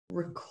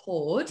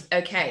Record.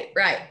 Okay,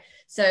 right.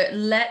 So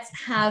let's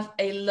have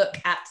a look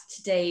at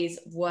today's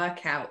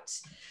workout.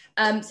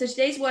 So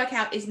today's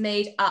workout is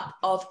made up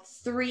of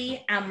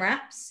 3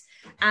 AMRAPs,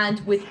 and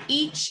with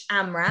each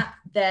AMRAP,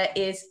 there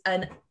is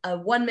a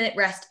 1 minute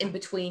rest in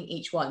between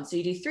each one. So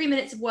you do 3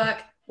 minutes of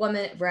work, 1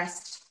 minute of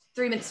rest,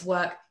 3 minutes of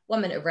work, 1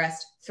 minute of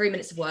rest, 3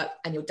 minutes of work,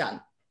 and you're done.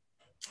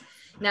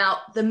 Now,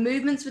 the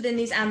movements within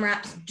these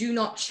AMRAPs do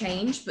not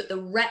change, but the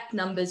rep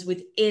numbers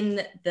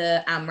within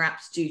the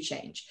AMRAPs do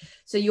change.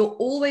 So you're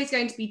always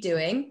going to be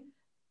doing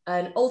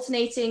an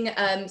alternating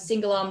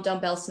single arm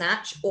dumbbell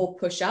snatch or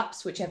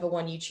push-ups, whichever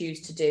one you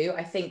choose to do.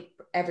 I think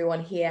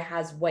everyone here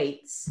has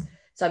weights,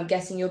 so I'm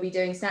guessing you'll be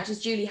doing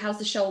snatches. Julie, how's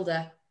the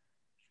shoulder?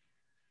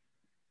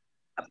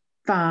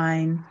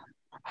 Fine.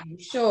 Are you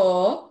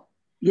sure?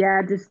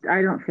 Yeah,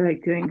 I don't feel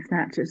like doing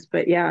snatches,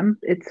 but yeah,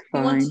 it's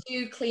fine. You want to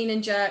do clean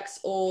and jerks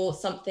or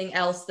something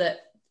else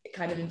that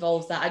kind of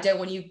involves that? I don't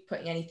want you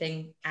putting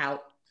anything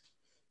out.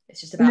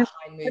 It's just about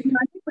high movement.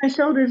 I think my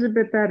shoulder's a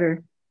bit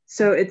better,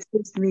 so it's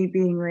just me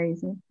being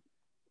lazy.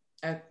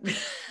 Oh.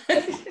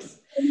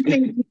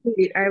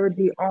 I would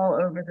be all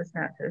over the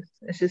snatches.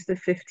 It's just the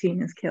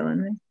 15 is killing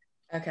me.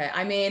 Okay,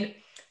 I mean,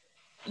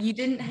 you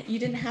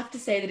didn't have to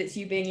say that it's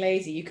you being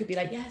lazy. You could be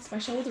like, yes, my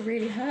shoulder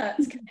really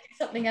hurts. Can I do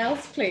something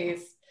else,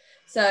 please?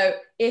 So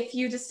if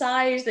you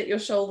decide that your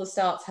shoulder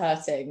starts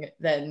hurting,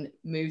 then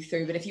move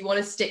through. But if you want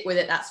to stick with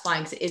it, that's fine,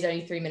 because it is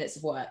only 3 minutes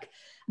of work.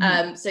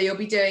 So you'll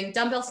be doing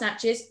dumbbell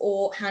snatches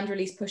or hand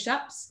release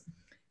push-ups.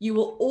 You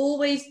will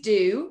always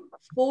do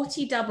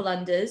 40 double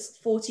unders,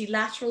 40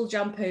 lateral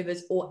jump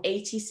overs, or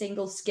 80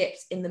 single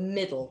skips in the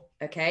middle,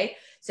 okay?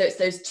 So it's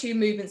those 2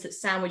 movements that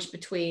sandwich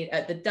between,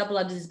 the double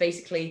unders is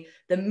basically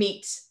the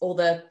meat or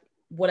the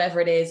whatever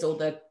it is, or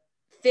the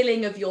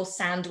filling of your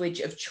sandwich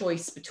of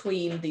choice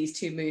between these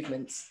 2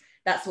 movements.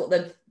 That's what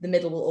the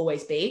middle will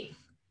always be.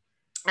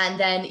 And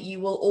then you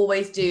will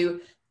always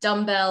do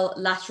dumbbell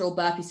lateral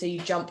burpees, so you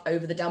jump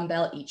over the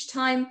dumbbell each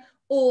time,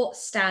 or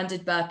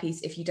standard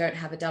burpees if you don't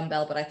have a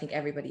dumbbell, but I think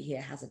everybody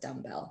here has a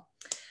dumbbell.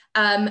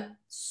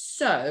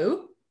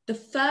 So the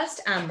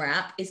first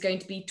AMRAP is going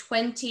to be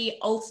 20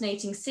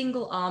 alternating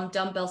single arm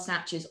dumbbell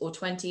snatches or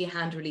 20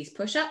 hand release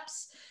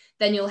push-ups.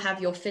 Then you'll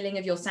have your filling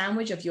of your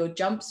sandwich of your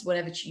jumps,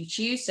 whatever you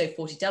choose. So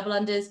 40 double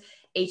unders,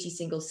 80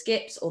 single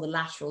skips, or the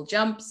lateral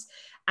jumps.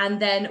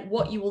 And then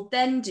what you will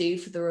then do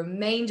for the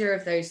remainder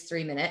of those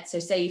 3 minutes, so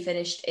say you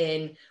finished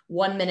in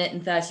 1 minute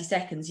and 30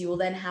 seconds, you will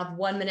then have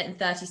 1 minute and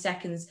 30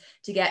 seconds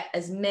to get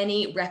as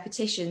many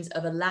repetitions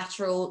of a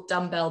lateral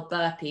dumbbell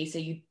burpee. So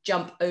you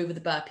jump over the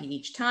burpee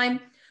each time,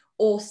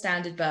 or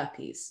standard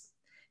burpees.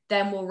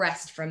 Then we'll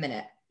rest for a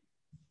minute.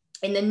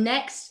 In the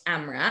next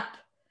AMRAP,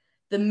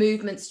 the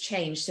movements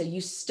change. So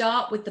you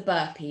start with the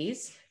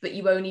burpees, but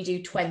you only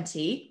do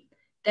 20.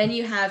 Then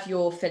you have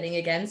your filling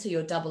again, so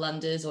your double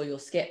unders or your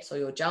skips or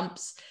your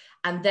jumps.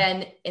 And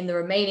then in the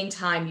remaining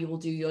time, you will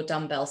do your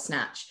dumbbell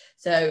snatch.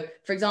 So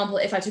for example,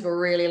 if I took a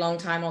really long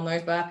time on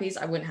those burpees,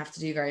 I wouldn't have to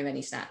do very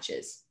many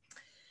snatches.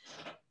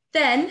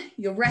 Then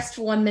you'll rest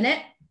for 1 minute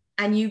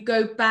and you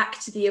go back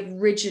to the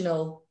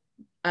original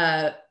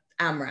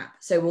AMRAP.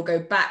 So we'll go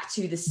back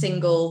to the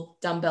single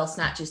dumbbell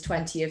snatches,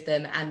 20 of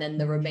them, and then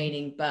the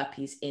remaining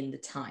burpees in the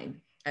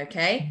time.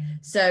 Okay,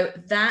 so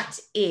that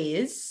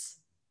is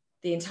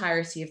the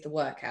entirety of the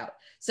workout.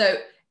 So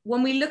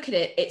when we look at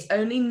it, it's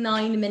only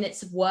 9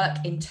 minutes of work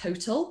in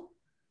total.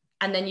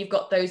 And then you've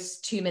got those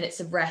 2 minutes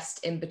of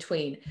rest in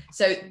between.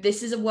 So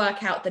this is a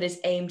workout that is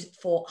aimed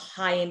for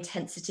high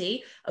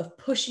intensity, of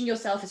pushing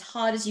yourself as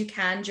hard as you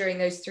can during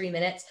those 3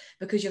 minutes,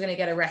 because you're going to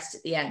get a rest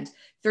at the end.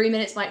 3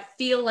 minutes might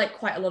feel like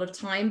quite a lot of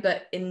time,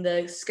 but in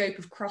the scope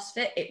of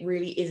CrossFit, it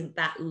really isn't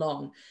that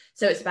long.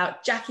 So it's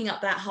about jacking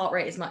up that heart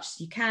rate as much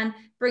as you can,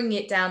 bringing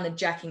it down, then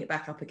jacking it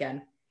back up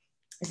again.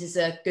 This is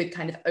a good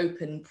kind of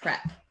open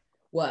prep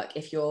work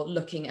if you're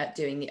looking at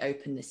doing the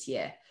open this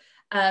year.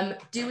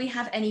 Do we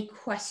have any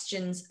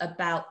questions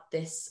about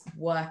this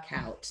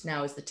workout?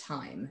 Now is the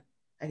time.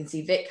 I can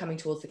see Vic coming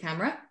towards the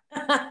camera.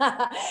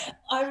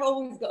 I've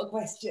always got a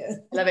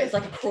question. I love it. It's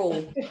like a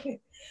crawl.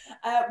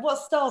 What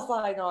star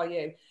sign are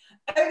you?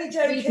 Only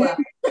joking.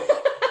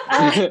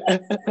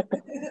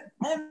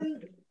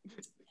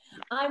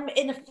 I'm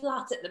in a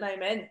flat at the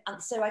moment,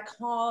 and so I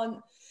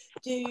can't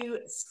do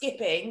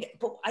skipping,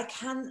 but I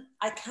can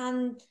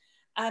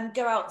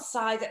go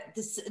outside.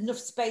 There's enough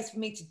space for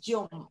me to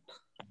jump,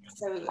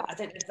 so I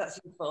don't know if that's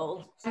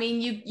useful. I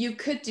mean, you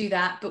could do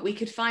that, but we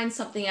could find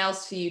something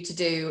else for you to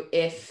do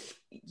if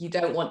you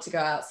don't want to go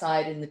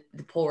outside in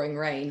the pouring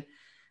rain.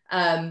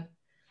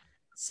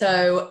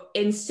 So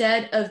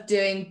instead of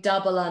doing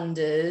double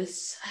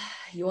unders,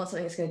 you want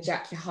something that's going to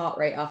jack your heart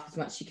rate up as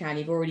much as you can.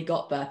 You've already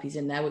got burpees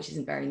in there, which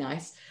isn't very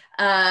nice.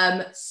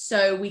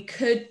 So we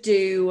could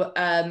do,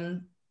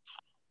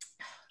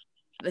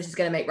 this is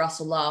going to make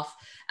Russell laugh.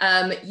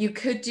 You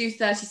could do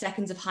 30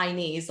 seconds of high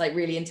knees, like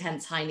really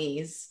intense high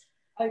knees.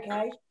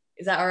 Okay.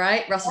 Is that all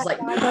right? Russell's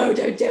like, no,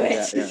 don't do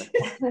it.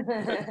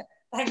 Yeah.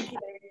 Thank you.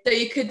 So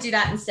you could do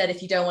that instead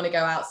if you don't want to go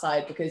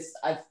outside, because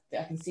I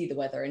can see the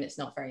weather and it's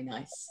not very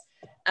nice.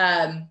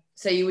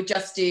 So you would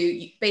just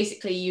do,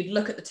 basically you'd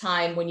look at the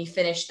time when you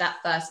finish that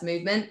first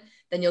movement,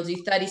 then you'll do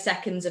 30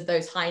 seconds of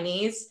those high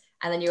knees,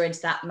 and then you're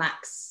into that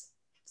max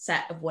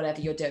set of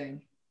whatever you're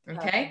doing.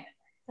 Okay.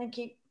 Thank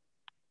you.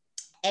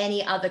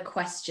 Any other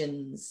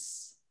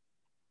questions?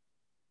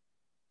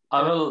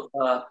 I will,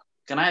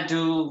 can I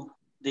do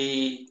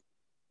the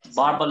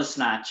barbell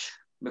snatch?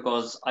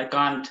 Because I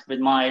can't, with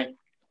my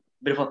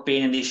bit of a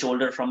pain in the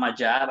shoulder from my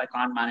jab, I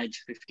can't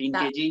manage 15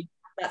 kg.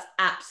 That's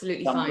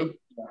absolutely fine.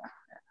 Yeah.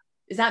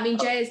 Does that mean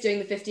Jay is doing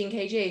the 15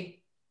 kg?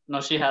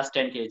 No, she has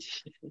 10 kg.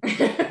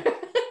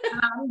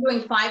 I'm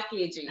doing 5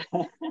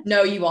 kg.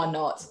 No, you are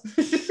not.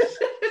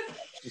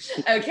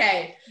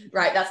 Okay,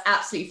 right, that's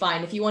absolutely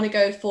fine. If you want to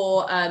go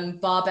for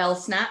barbell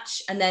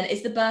snatch, and then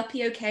is the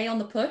burpee okay on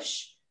the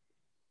push?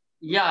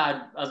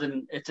 Yeah, as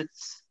in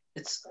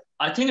it's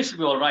I think it should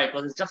be all right,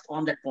 because it's just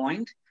on that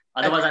point.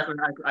 Otherwise, okay.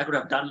 I could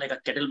have done like a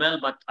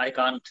kettlebell, but I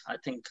can't. I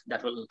think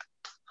that will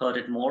hurt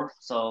it more.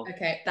 So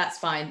okay, that's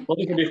fine. But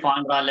it will be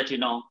fine, but I'll let you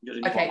know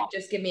during okay,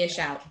 just give me a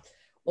shout.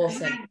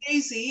 Awesome.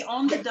 Daisy,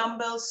 on the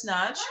dumbbell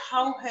snatch,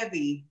 how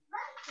heavy?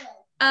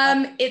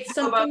 It's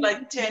something about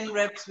like 10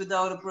 reps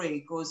without a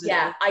break, or is it?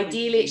 Yeah,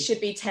 ideally it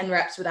should be 10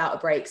 reps without a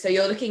break. So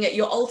you're looking at,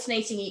 you're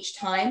alternating each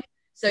time.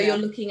 So you're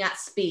looking at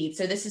speed.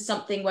 So this is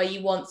something where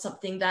you want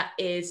something that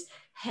is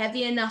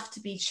heavy enough to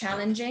be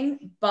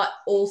challenging, but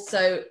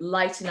also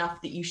light enough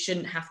that you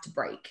shouldn't have to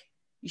break.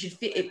 You should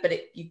fit it, but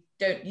you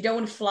don't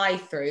want to fly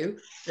through,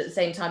 but at the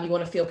same time, you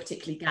want to feel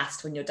particularly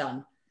gassed when you're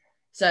done.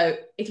 So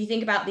if you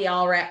think about the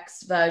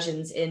RX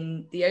versions,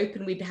 in the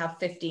open, we'd have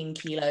 15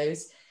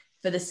 kilos.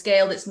 For the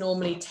scale, that's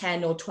normally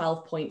 10 or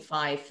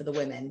 12.5 for the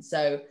women.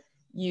 So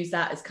use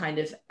that as kind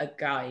of a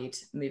guide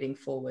moving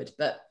forward,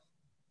 but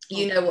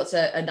you know what's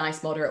a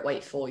nice moderate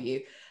weight for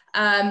you.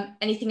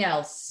 Anything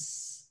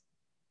else?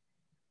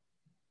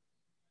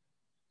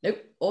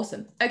 Nope.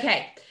 Awesome.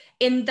 Okay.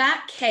 In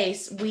that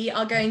case, we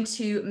are going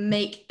to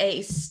make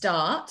a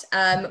start.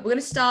 We're going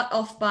to start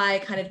off by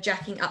kind of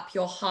jacking up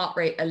your heart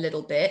rate a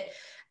little bit.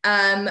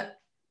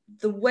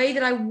 The way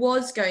that I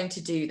was going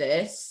to do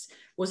this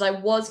was I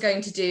was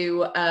going to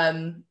do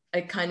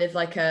a kind of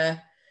like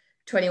a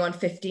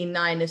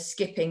 21-15-9 of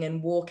skipping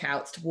and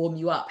walkouts to warm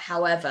you up.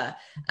 However,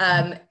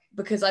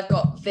 because I've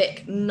got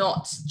Vic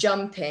not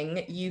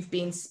jumping, you've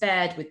been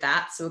spared with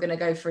that. So we're going to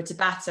go for a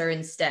Tabata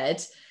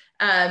instead.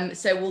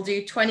 So we'll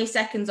do 20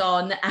 seconds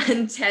on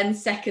and 10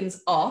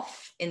 seconds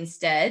off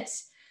instead.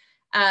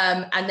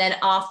 And then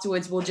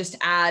afterwards, we'll just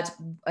add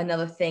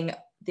another thing,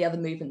 the other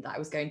movement that I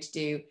was going to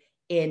do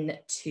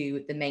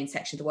into the main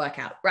section of the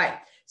workout. Right.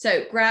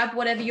 So grab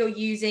whatever you're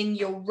using,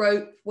 your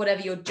rope,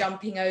 whatever you're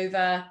jumping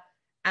over,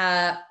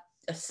 a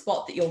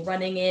spot that you're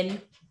running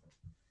in.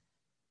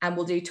 And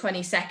we'll do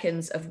 20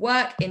 seconds of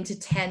work into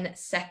 10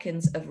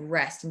 seconds of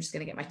rest. I'm just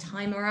going to get my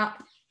timer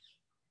up.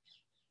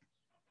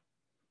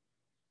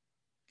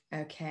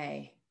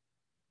 Okay.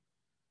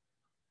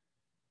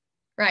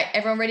 Right,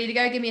 everyone ready to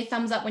go? Give me a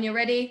thumbs up when you're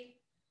ready.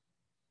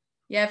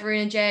 Yeah,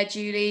 Varun and Jay,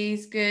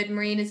 Julie's good.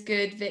 Marina's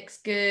good. Vic's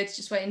good.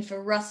 Just waiting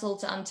for Russell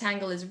to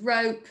untangle his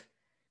rope.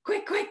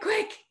 Quick, quick,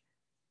 quick.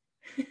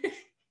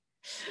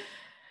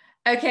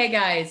 Okay,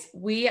 guys,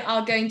 we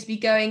are going to be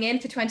going in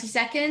for 20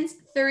 seconds.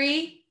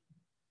 3,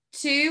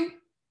 2,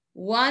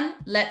 1,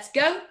 let's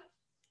go.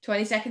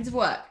 20 seconds of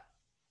work.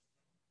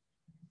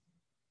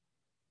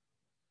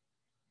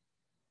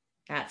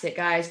 That's it,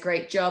 guys.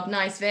 Great job.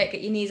 Nice, Vic.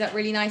 Get your knees up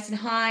really nice and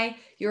high.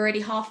 You're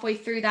already halfway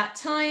through that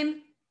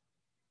time.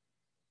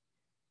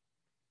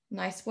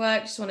 Nice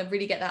work. Just want to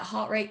really get that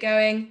heart rate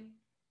going.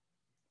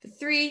 For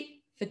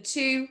 3, for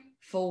 2,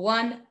 for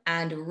 1,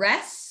 and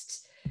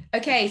rest.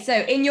 Okay, so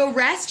in your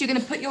rest, you're going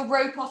to put your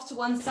rope off to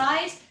one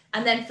side.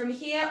 And then from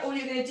here, all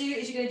you're going to do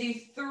is you're going to do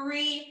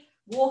 3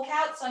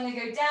 walkouts. So I'm going to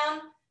go down.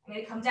 I'm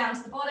going to come down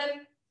to the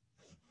bottom.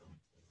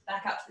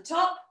 Back up to the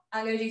top.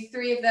 I'm going to do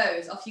 3 of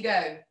those. Off you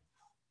go.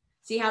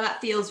 See how that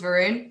feels,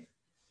 Varun?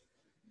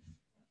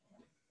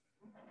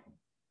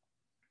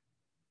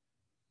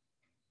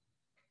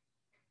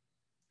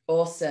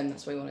 Awesome.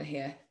 That's what we want to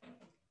hear.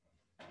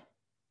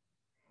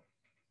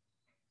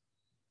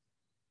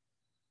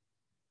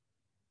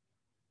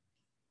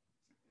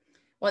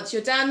 Once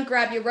you're done,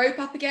 grab your rope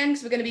up again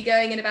because we're going to be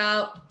going in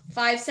about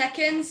 5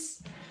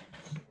 seconds.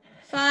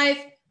 5,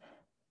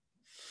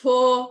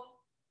 4,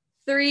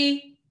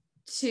 3,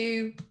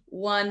 2,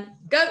 1,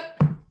 go.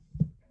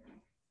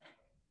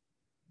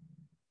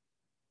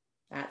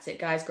 That's it,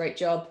 guys. Great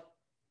job.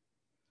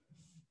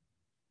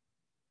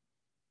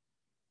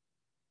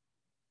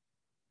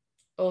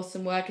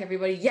 Awesome work,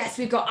 everybody. Yes,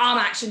 we've got arm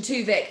action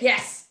too, Vic.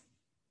 Yes.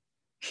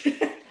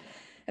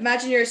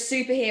 Imagine you're a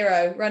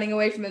superhero running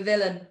away from a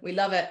villain. We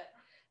love it.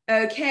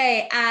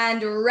 Okay,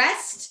 and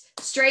rest.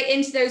 Straight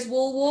into those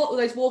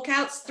those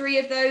walkouts. 3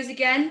 of those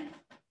again.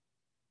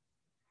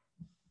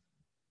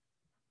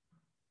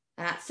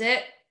 That's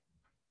it.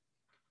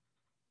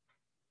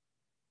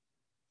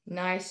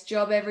 Nice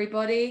job,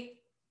 everybody.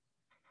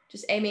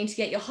 Just aiming to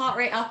get your heart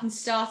rate up and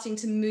starting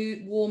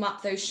to warm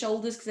up those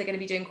shoulders because they're going to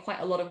be doing quite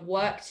a lot of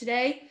work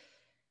today.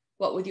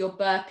 What with your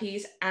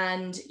burpees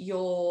and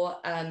your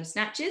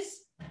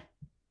snatches?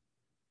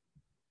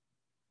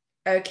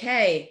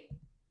 Okay,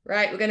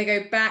 right, we're gonna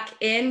go back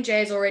in.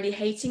 Jay's already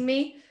hating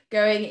me.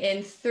 Going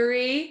in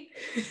 3,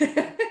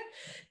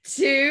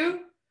 2,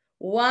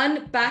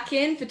 1, back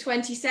in for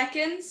 20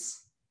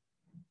 seconds.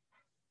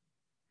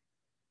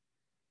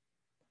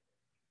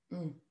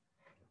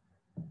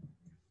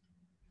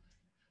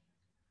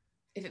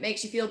 If it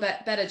makes you feel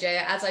better,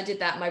 Jaya, as I did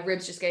that, my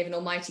ribs just gave an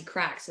almighty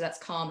crack, so that's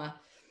karma.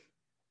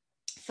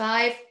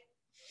 5,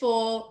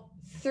 4,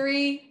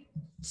 3,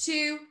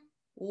 2,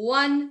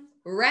 1.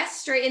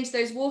 Rest straight into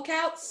those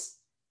walkouts.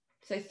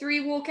 So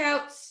 3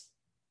 walkouts.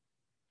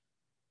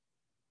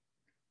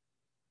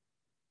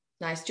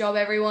 Nice job,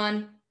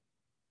 everyone.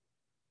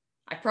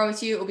 I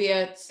promise you it will be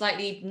a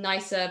slightly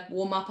nicer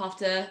warm-up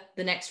after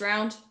the next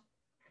round.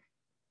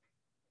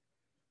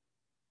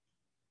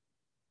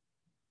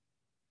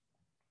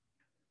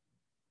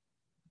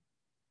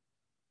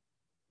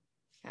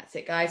 That's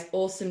it, guys.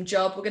 Awesome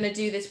job. We're going to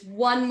do this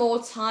one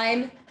more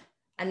time,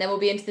 and then we'll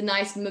be into the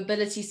nice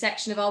mobility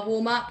section of our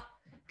warm-up.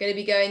 Going to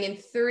be going in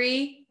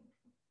 3,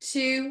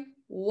 2,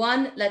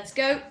 1. Let's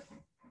go.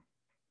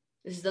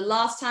 This is the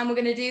last time we're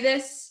going to do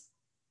this.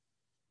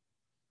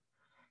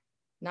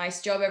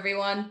 Nice job,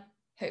 everyone.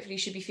 Hopefully you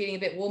should be feeling a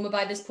bit warmer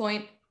by this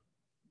point.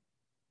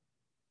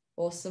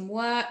 Awesome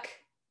work.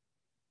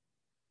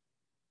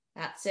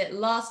 That's it.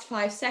 Last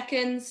 5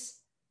 seconds.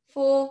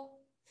 4,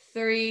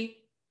 3,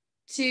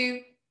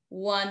 2,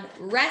 1.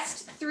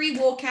 Rest, 3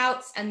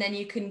 walkouts, and then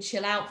you can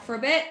chill out for a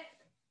bit.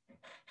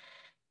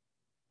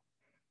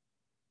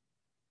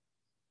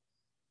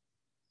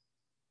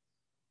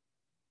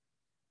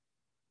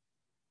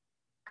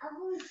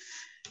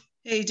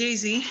 Hey,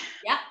 Daisy.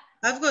 Yeah.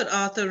 I've got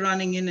Arthur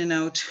running in and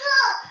out.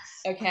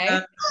 Okay.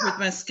 With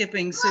my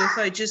skipping. So if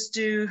I just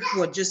do,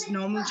 what, just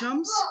normal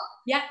jumps?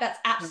 Yeah, that's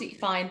absolutely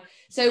fine.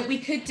 So we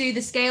could do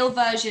the scale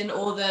version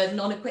or the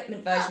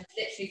non-equipment version,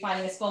 literally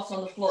finding a spot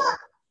on the floor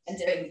and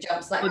doing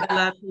jumps like that. The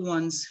lateral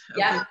ones.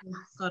 Yeah. Okay,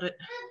 got it.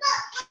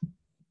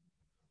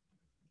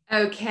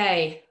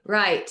 Okay,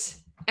 right.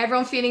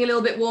 Everyone feeling a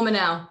little bit warmer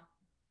now?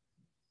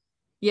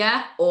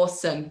 Yeah,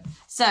 awesome.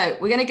 So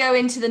we're going to go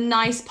into the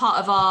nice part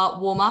of our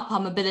warm-up,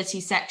 our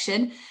mobility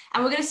section,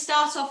 and we're going to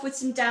start off with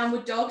some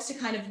downward dogs to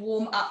kind of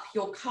warm up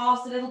your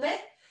calves a little bit.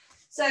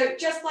 So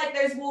just like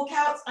those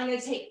walkouts, I'm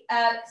going to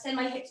send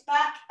my hips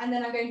back, and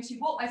then I'm going to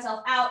walk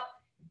myself out.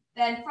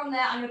 Then from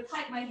there, I'm going to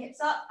pipe my hips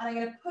up, and I'm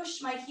going to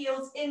push my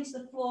heels into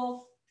the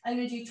floor. I'm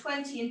going to do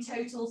 20 in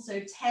total,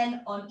 so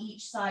 10 on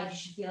each side. You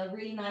should feel a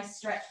really nice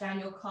stretch down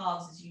your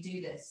calves as you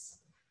do this.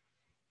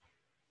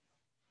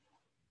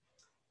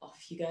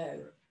 Off you go.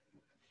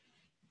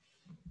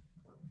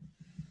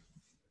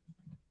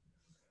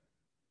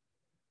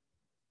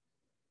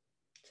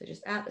 So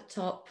just at the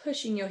top,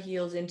 pushing your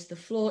heels into the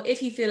floor.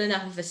 If you feel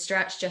enough of a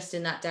stretch just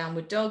in that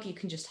downward dog, you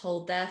can just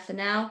hold there for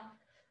now.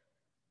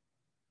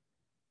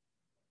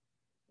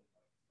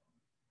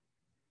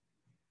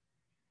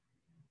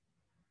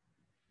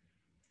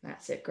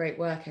 That's it. Great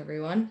work,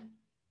 everyone.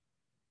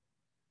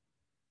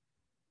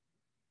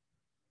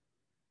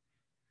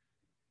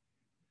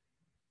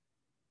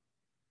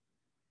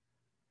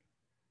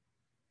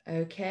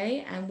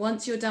 Okay, and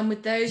once you're done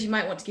with those, you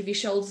might want to give your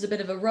shoulders a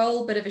bit of a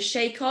roll, bit of a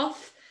shake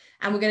off.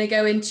 And we're going to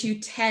go into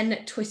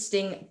 10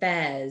 twisting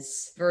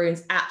bears,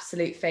 Varun's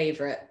absolute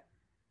favorite.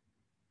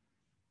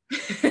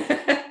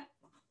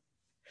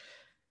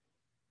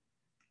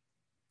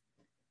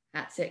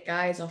 That's it,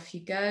 guys. Off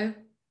you go.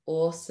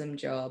 Awesome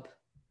job.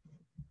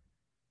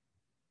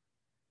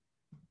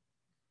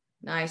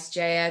 Nice,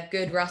 Jaya.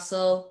 Good,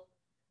 Russell.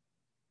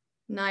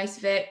 Nice,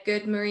 Vic.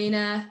 Good,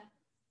 Marina.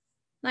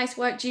 Nice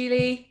work,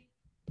 Julie.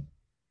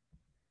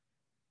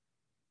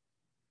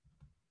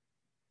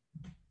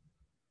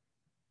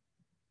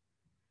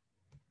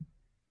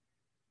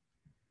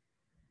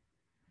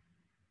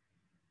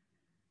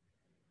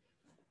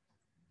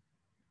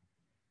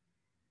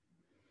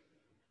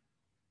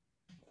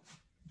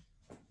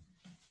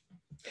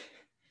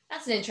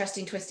 That's an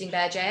interesting twisting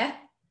bear, Jaya.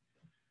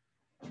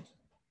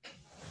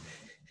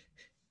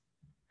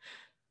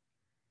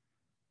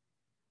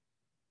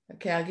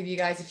 Okay, I'll give you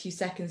guys a few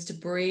seconds to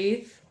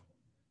breathe,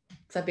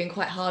 because I've been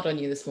quite hard on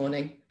you this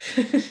morning.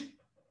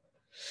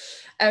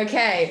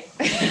 Okay.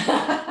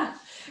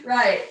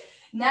 Right.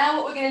 Now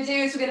what we're going to do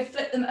is we're going to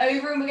flip them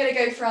over and we're going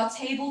to go for our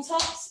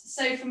tabletops.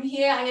 So from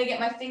here, I'm going to get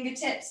my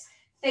fingertips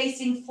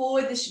facing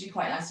forward. This should be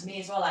quite nice for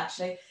me as well,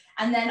 actually.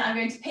 And then I'm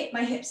going to pick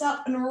my hips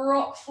up and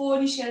rock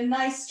forward. You should get a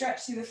nice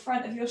stretch through the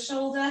front of your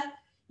shoulder.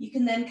 You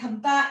can then come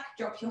back,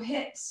 drop your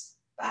hips,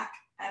 back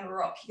and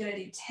rock. You're going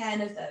to do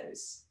 10 of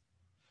those.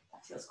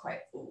 That feels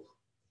quite full.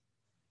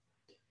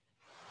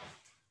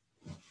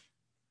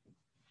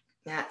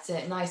 That's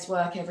it. Nice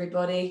work,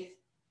 everybody.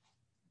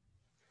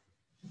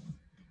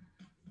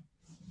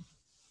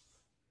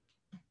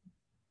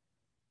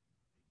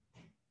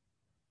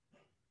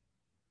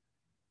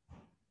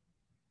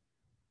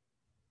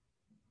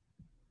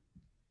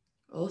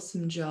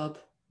 Awesome job.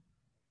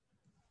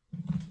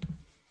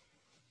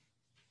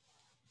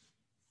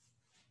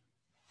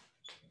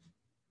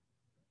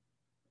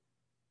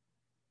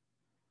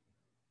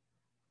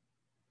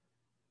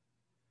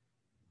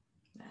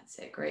 That's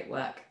it, great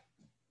work.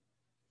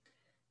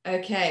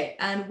 Okay,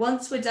 and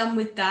once we're done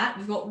with that,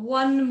 we've got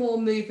one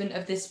more movement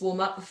of this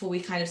warm-up before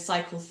we kind of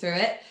cycle through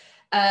it.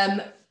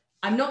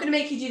 I'm not going to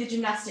make you do the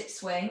gymnastic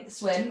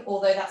swim,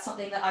 although that's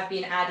something that I've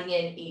been adding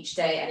in each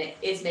day and it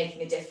is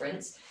making a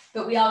difference.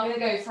 But we are going to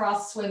go for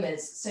our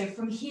swimmers. So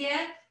from here,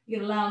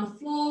 you're going to lie on the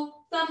floor,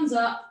 thumbs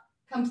up,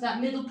 come to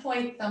that middle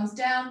point, thumbs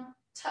down,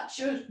 touch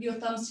your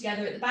thumbs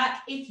together at the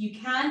back. If you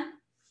can,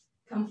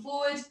 come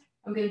forward.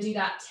 I'm going to do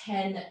that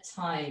 10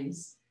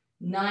 times.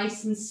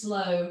 Nice and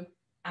slow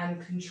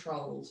and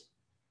controlled.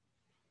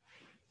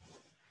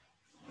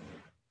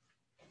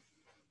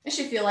 This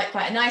should feel like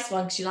quite a nice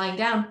one because you're lying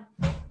down.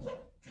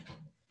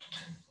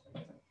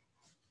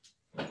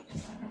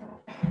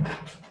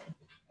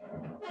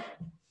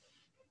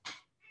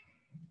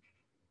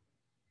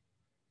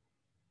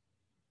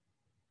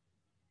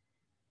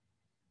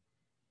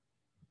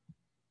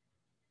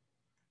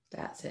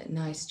 That's it,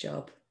 nice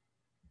job.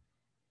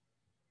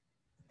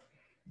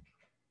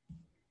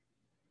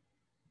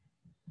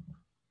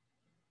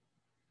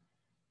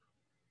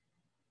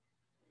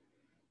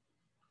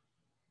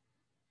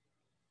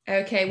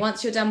 Okay,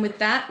 once you're done with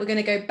that, we're going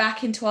to go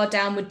back into our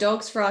downward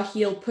dogs for our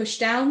heel push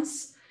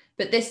downs.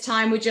 But this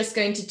time we're just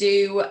going to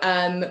do,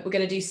 we're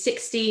going to do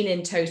 16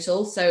 in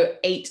total. So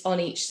 8 on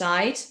each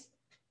side.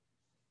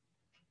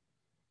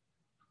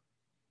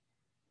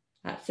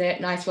 That's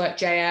it. Nice work,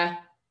 Jaya.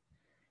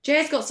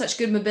 Jaya's got such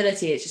good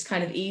mobility. It's just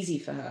kind of easy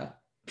for her.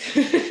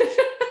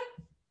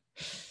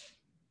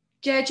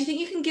 Jaya, do you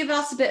think you can give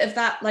us a bit of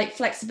that like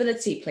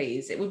flexibility,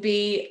 please? It would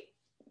be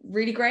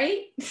really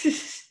great.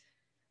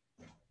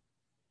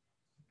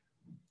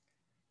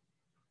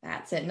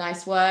 That's it.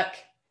 Nice work.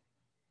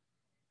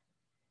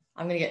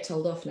 I'm going to get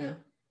told off now.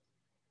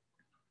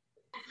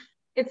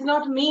 It's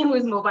not me who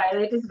is mobile.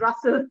 It is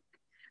Russell.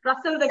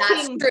 Russell the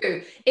king. That's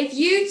true. If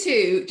you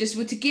two just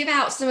were to give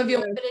out some of your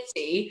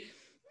mobility,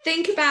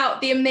 think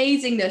about the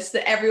amazingness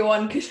that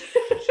everyone could.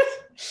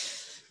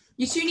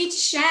 You two need to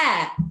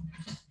share.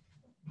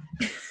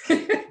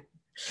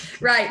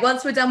 Right.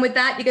 Once we're done with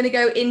that, you're going to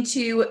go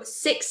into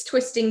 6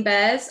 twisting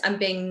bears. I'm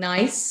being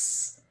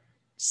nice.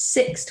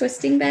 6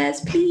 twisting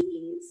bears, please.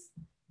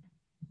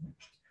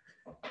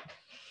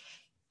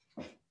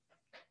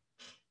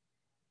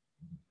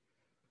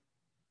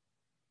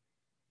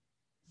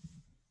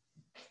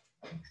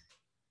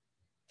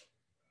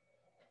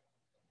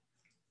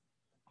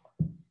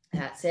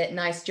 That's it.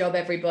 Nice job,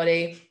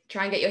 everybody.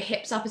 Try and get your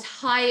hips up as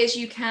high as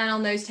you can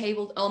on those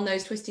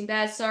twisting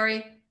bears,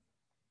 sorry.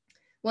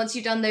 Once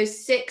you've done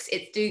those 6,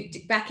 it's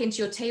back into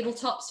your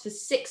tabletops for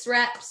 6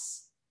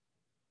 reps.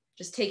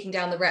 Just taking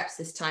down the reps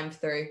this time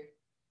through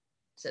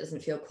so it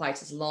doesn't feel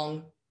quite as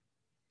long.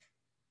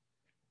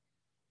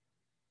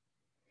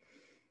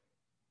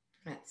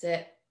 That's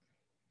it.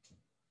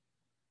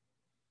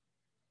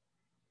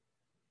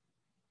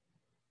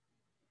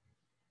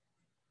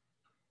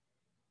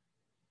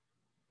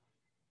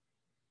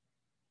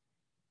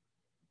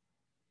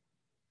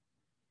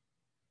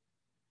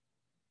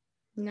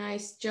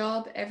 Nice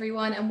job,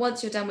 everyone. And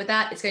once you're done with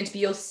that, it's going to be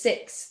your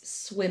 6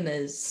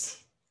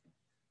 swimmers.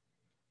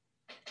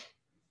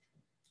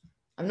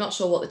 I'm not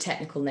sure what the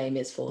technical name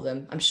is for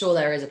them. I'm sure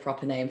there is a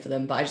proper name for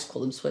them, but I just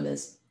call them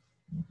swimmers.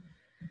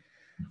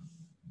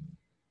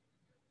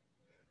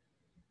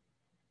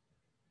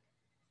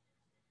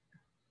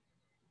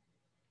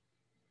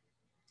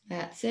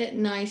 That's it.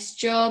 Nice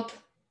job.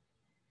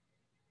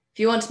 If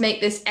you want to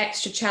make this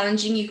extra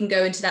challenging, you can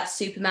go into that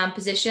Superman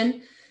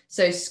position.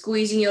 So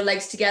squeezing your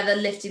legs together,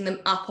 lifting them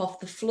up off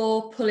the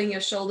floor, pulling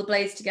your shoulder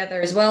blades together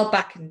as well,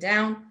 back and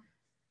down.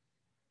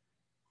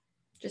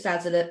 Just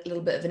adds a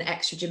little bit of an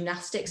extra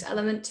gymnastics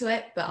element to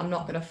it, but I'm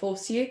not going to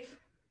force you.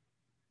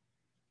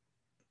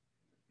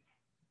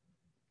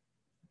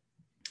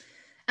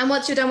 And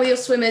once you're done with your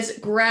swimmers,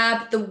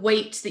 grab the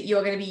weight that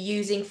you're going to be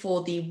using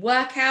for the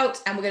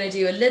workout. And we're going to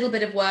do a little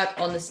bit of work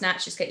on the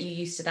snatch, just get you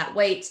used to that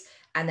weight,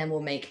 and then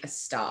we'll make a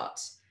start.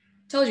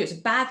 Told you it's a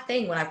bad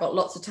thing when I've got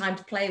lots of time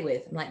to play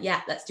with. I'm like, yeah,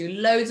 let's do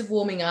loads of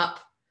warming up,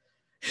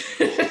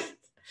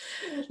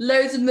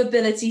 loads of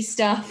mobility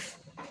stuff.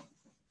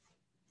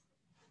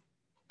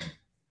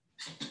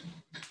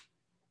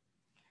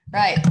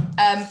 Right,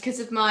 because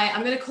of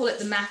I'm going to call it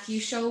the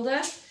Matthew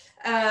shoulder.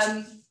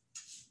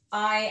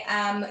 I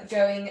am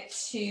going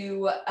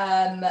to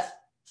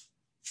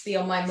be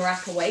on my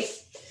maraca weight.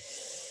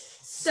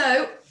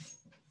 So,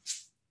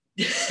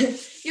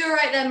 you're all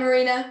right there,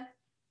 Marina.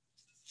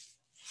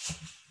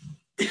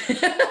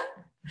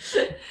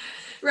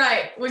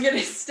 Right, we're going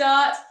to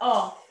start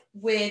off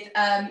with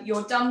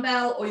your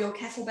dumbbell or your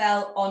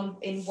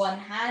kettlebell in one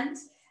hand,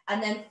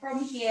 and then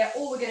from here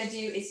all we're going to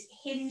do is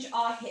hinge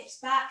our hips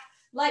back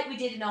like we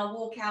did in our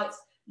walkouts,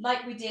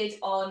 like we did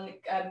on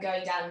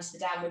going down into the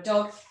downward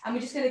dog, and we're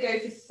just going to go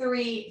for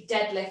 3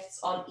 deadlifts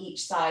on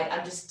each side.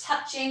 I'm just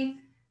touching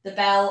the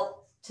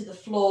bell to the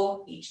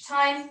floor each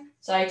time,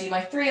 so I do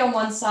my 3 on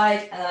one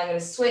side and then I'm going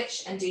to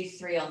switch and do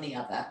 3 on the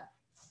other.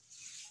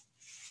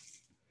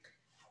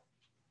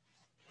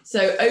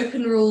 So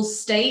open rules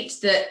state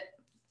that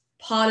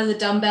part of the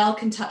dumbbell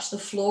can touch the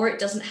floor. It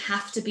doesn't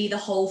have to be the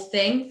whole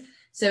thing.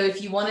 So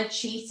if you want to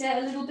cheat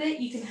it a little bit,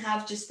 you can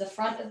have just the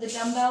front of the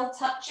dumbbell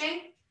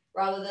touching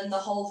rather than the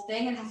whole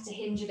thing and have to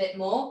hinge a bit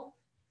more.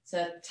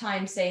 So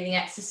time-saving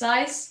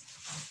exercise.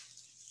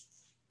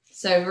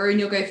 So Varun,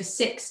 you'll go for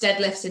 6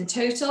 deadlifts in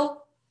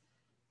total.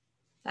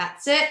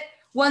 That's it.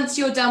 Once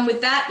you're done with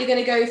that, you're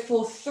going to go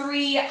for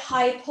 3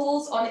 high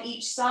pulls on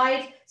each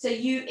side. So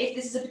if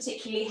this is a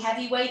particularly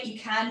heavy weight, you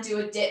can do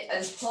a dip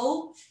and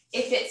pull.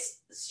 If it's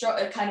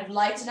kind of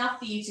light enough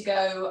for you to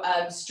go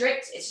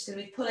strict, it's just going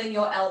to be pulling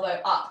your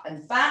elbow up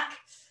and back.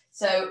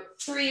 So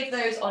 3 of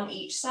those on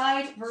each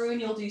side. Varun,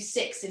 you'll do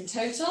 6 in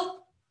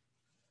total.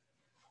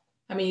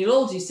 I mean, you'll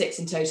all do 6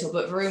 in total,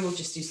 but Varun will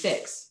just do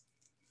 6.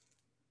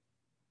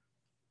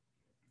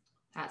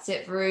 That's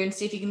it, Varun.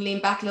 See if you can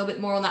lean back a little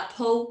bit more on that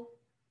pull.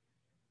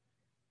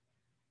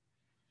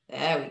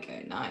 There we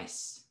go,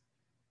 nice.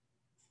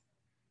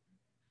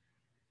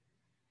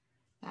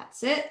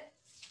 That's it.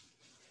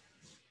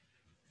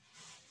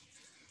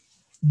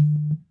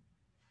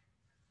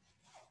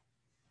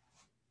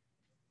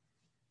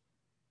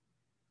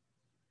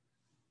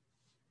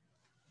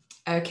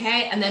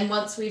 Okay, and then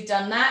once we've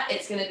done that,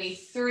 it's going to be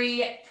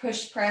 3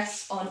 push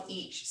press on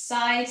each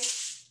side.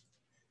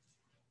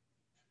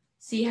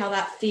 See how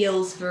that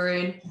feels,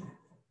 Varun.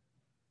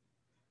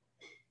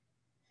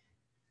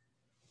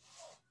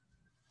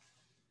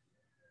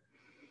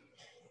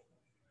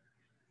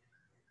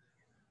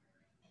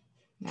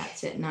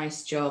 That's it,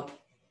 nice job.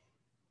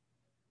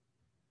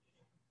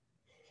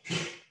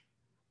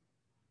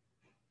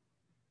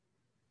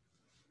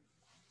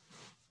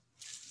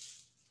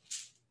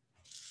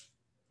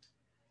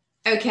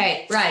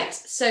 Okay, right.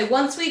 So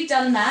once we've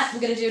done that, we're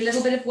going to do a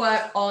little bit of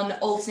work on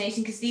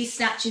alternating because these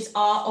snatches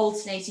are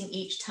alternating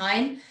each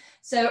time.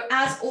 So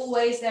as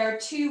always, there are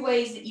 2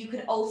 ways that you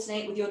can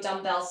alternate with your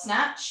dumbbell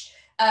snatch.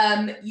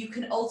 You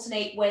can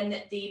alternate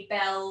when the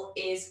bell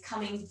is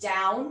coming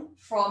down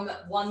from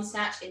one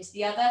snatch into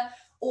the other,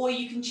 or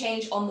you can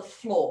change on the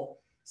floor.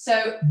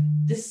 So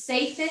the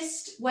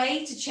safest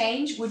way to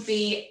change would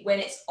be when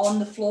it's on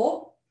the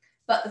floor,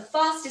 but the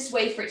fastest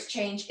way for it to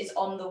change is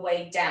on the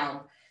way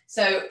down.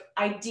 So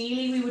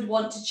ideally we would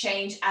want to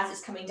change as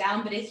it's coming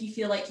down, but if you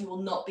feel like you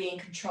will not be in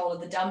control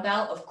of the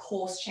dumbbell, of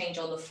course, change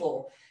on the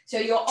floor. So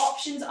your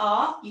options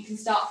are, you can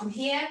start from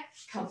here,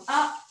 come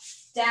up,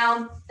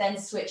 down, then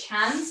switch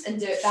hands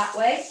and do it that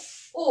way.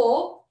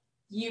 Or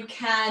you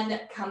can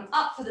come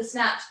up for the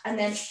snatch and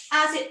then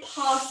as it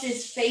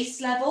passes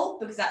face level,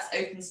 because that's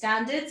open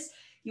standards,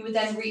 you would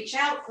then reach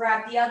out,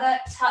 grab the other,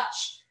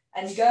 touch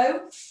and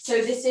go.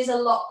 So this is a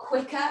lot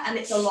quicker and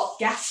it's a lot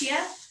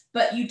gassier,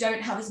 but you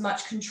don't have as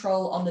much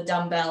control on the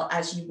dumbbell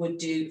as you would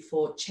do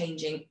for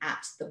changing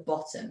at the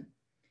bottom.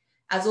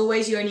 As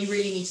always, you only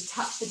really need to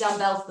touch the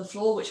dumbbell to the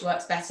floor, which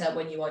works better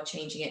when you are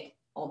changing it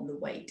on the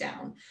way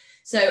down.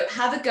 So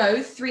have a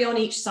go, 3 on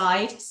each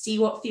side, see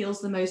what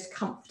feels the most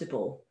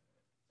comfortable.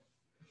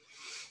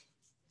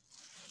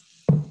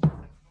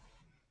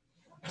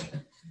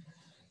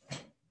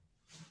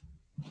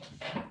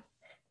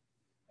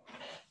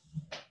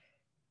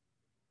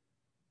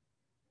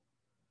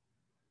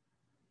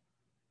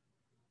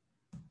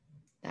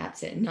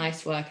 That's it.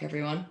 Nice work,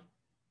 everyone.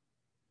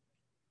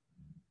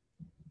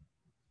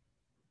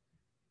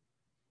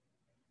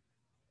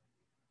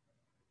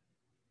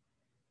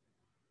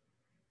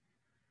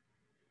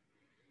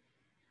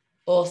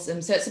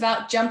 Awesome. So it's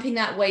about jumping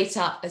that weight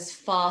up as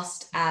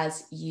fast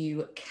as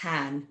you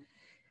can.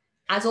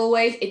 As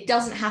always, it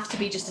doesn't have to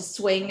be just a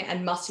swing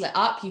and muscle it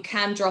up. You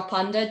can drop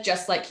under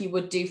just like you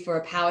would do for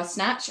a power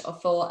snatch or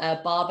for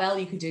a barbell.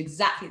 You can do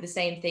exactly the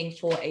same thing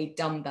for a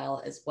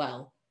dumbbell as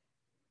well.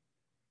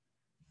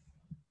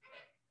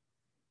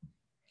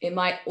 It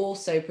might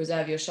also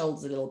preserve your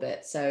shoulders a little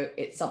bit, so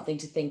it's something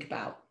to think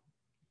about.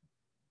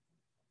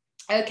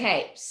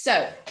 Okay, so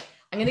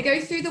I'm going to go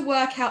through the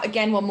workout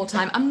again one more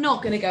time. I'm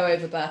not going to go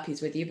over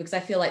burpees with you because I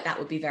feel like that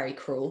would be very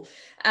cruel.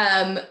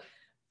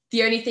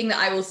 The only thing that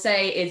I will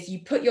say is you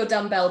put your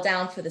dumbbell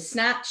down for the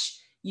snatch.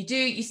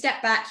 You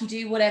step back, you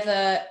do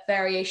whatever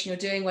variation you're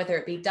doing, whether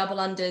it be double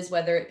unders,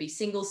 whether it be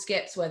single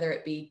skips, whether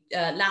it be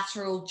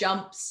lateral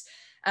jumps.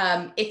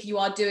 If you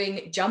are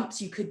doing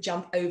jumps, you could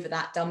jump over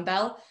that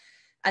dumbbell.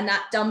 And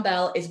that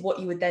dumbbell is what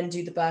you would then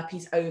do the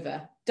burpees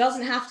over.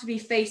 Doesn't have to be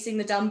facing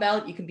the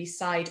dumbbell. You can be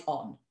side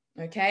on,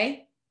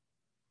 okay?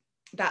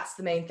 That's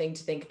the main thing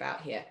to think about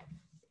here.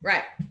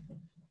 Right,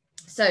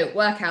 so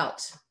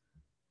workout.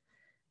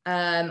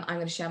 I'm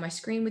going to share my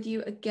screen with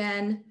you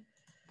again.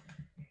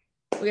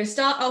 We're going to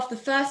start off. The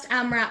first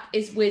AMRAP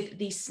is with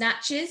the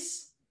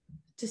snatches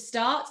to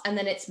start, and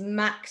then it's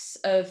max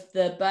of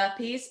the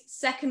burpees.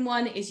 Second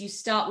one is you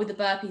start with the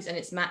burpees and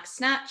it's max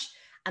snatch.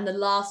 And the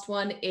last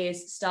one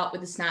is start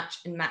with the snatch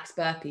and max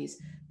burpees.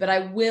 But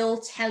I will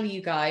tell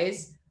you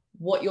guys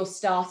what you're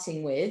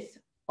starting with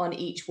on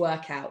each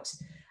workout.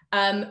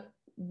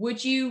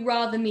 Would you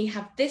rather me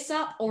have this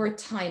up or a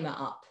timer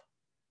up?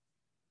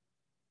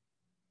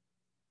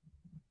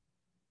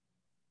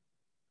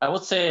 I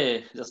would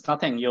say just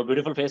nothing. Your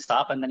beautiful face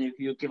up, and then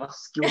you give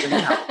us cues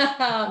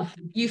anyhow.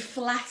 You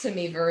flatter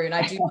me, Varun.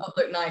 I do not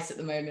look nice at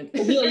the moment.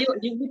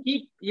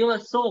 You are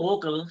so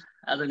vocal,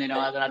 as in, as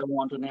in, I don't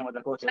want to name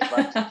other coaches,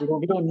 but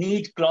we don't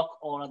need clock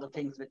or other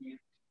things with you.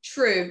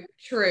 True,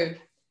 true.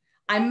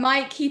 I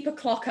might keep a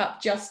clock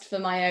up just for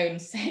my own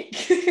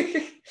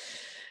sake.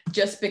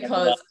 Just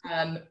because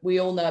we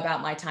all know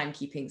about my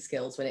timekeeping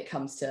skills when it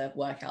comes to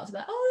workouts.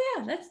 But oh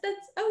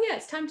yeah,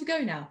 it's time to go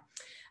now.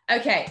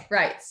 Okay,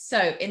 right. So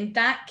in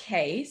that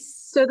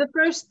case, So the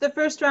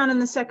first round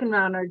and the second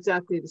round are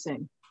exactly the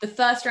same. the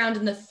first round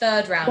and the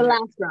third round. The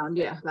last round,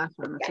 yeah, last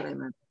round. That's what I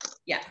meant.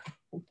 Yeah.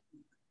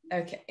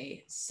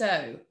 Okay.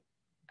 So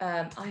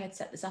I had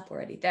set this up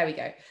already. There we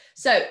go.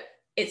 So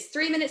it's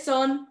 3 minutes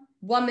on,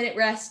 1 minute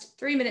rest,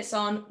 3 minutes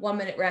on, 1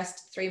 minute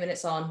rest, 3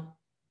 minutes on.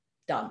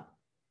 Done.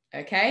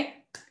 Okay.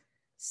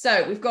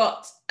 So we've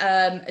got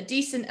a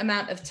decent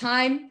amount of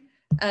time.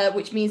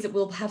 Which means that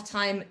we'll have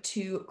time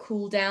to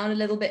cool down a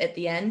little bit at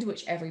the end,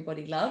 which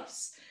everybody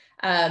loves.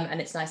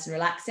 And it's nice and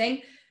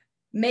relaxing.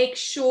 Make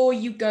sure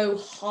you go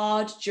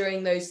hard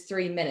during those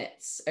 3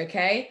 minutes,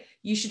 okay?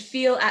 You should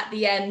feel at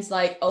the end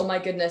like, oh my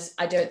goodness,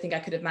 I don't think I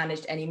could have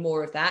managed any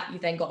more of that. You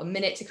then got a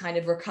minute to kind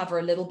of recover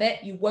a little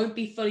bit. You won't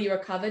be fully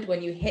recovered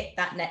when you hit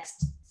that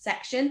next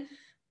section,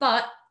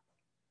 but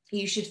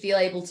you should feel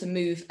able to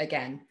move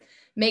again.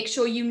 Make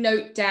sure you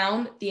note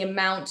down the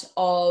amount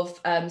of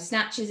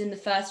snatches in the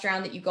first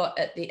round that you got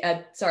at the,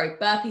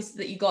 burpees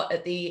that you got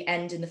at the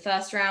end in the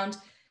first round.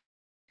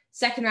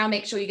 Second round,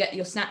 make sure you get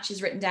your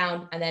snatches written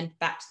down and then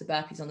back to the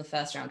burpees on the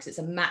first round because it's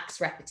a max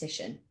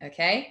repetition,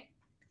 okay?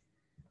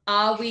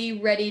 Are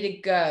we ready to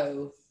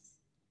go?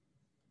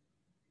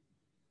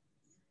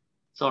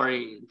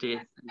 Sorry,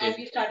 Dave. Have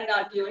you started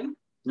arguing?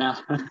 No,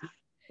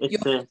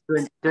 it's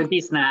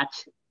 20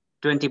 snatch,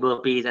 20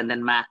 burpees, and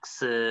then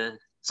max,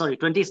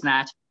 20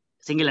 snatch,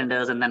 single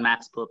unders, and then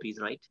max burpees,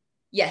 right?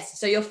 Yes,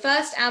 so your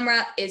first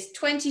AMRAP is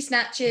 20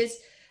 snatches,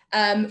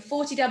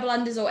 40 double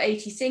unders or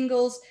 80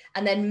 singles,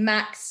 and then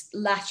max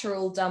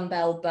lateral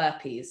dumbbell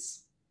burpees,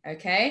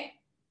 okay?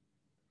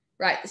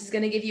 Right, this is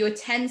gonna give you a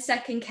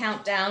 10-second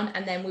countdown,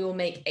 and then we will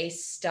make a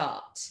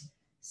start.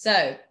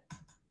 So,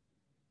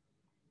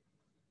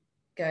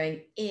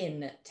 going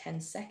in 10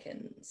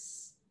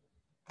 seconds.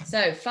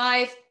 So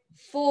 5,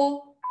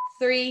 4,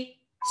 3,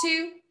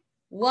 2,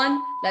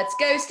 1. Let's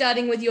go,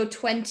 starting with your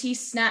 20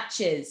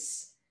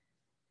 snatches.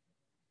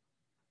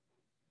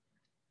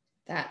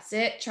 That's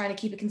it. Trying to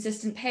keep a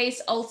consistent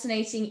pace,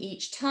 alternating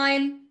each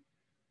time.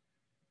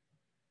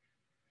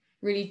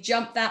 Really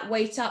jump that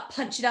weight up,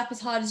 punch it up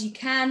as hard as you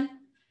can.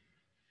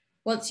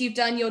 Once you've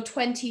done your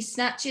 20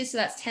 snatches, so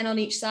that's 10 on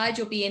each side,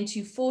 you'll be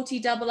into 40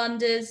 double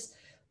unders,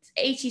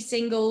 80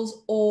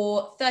 singles,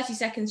 or 30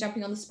 seconds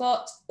jumping on the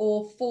spot,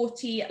 or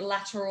 40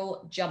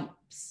 lateral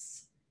jumps.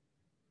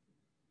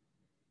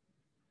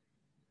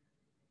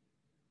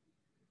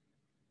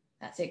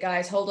 That's it,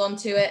 guys. Hold on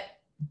to it.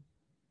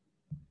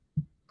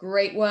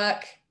 Great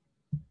work.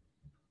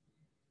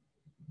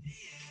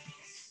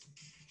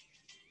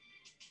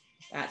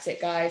 That's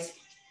it, guys.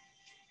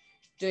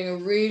 Doing a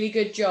really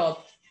good job.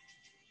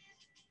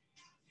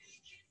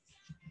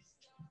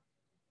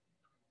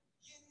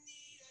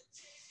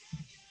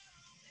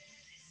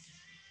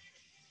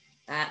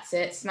 That's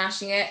it,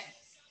 smashing it.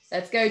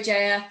 Let's go,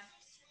 Jaya.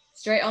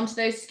 Straight onto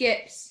those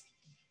skips.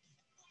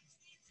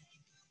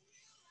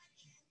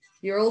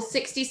 You're all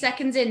 60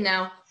 seconds in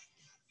now.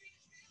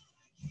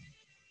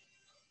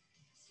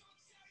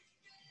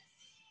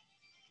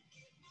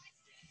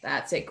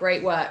 That's it,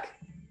 great work.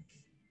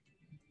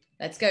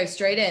 Let's go,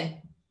 straight in.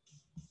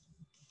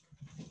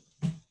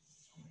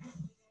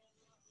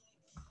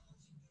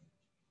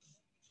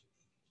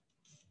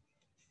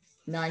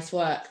 Nice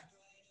work.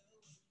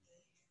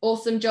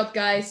 Awesome job,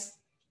 guys.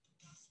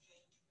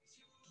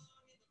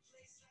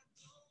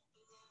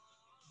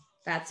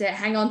 That's it,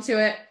 hang on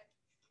to it.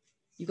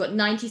 You've got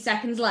 90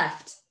 seconds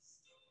left.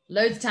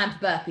 Loads of time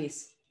for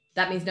burpees.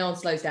 That means no one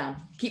slows down.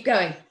 Keep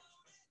going.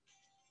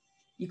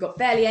 You've got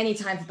barely any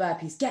time for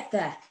burpees. Get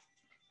there.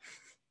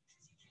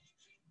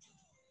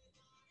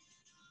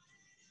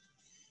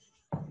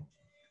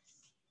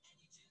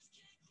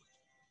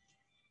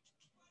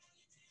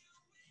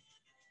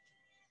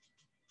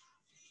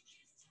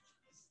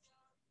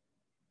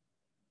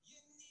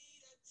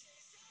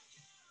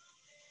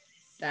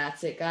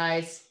 That's it,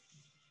 guys.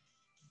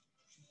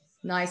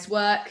 Nice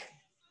work.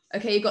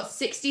 Okay, you've got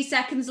 60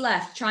 seconds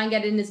left. Try and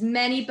get in as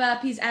many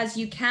burpees as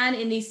you can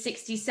in these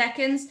 60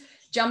 seconds,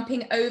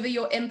 jumping over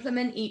your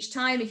implement each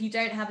time. If you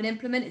don't have an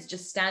implement, it's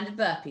just standard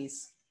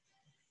burpees.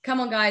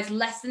 Come on, guys,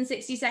 less than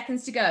 60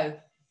 seconds to go.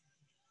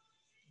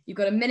 You've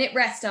got a minute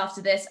rest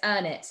after this.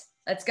 Earn it.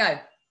 Let's go.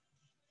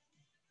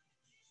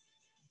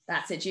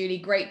 That's it, Julie.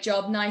 Great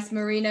job. Nice,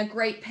 Marina.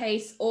 Great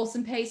pace.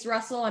 Awesome pace,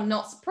 Russell. I'm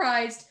not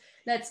surprised.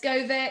 Let's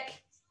go, Vic.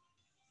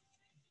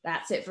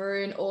 That's it,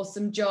 Varun.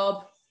 Awesome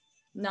job.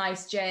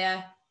 Nice,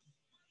 Jaya.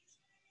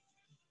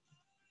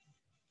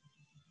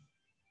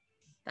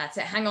 That's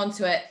it. Hang on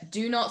to it.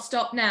 Do not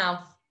stop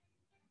now.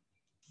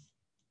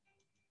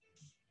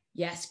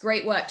 Yes,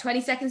 great work.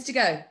 20 seconds to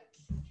go.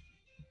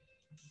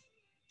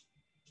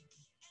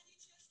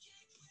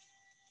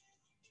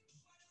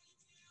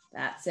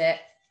 That's it.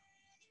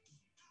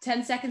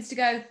 10 seconds to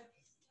go.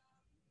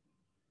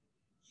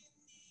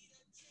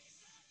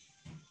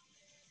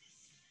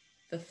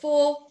 For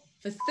 4,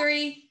 for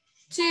 3,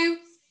 2,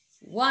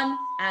 1,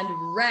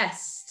 and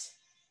rest.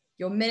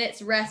 Your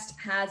minute's rest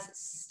has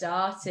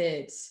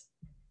started.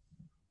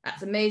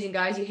 That's amazing,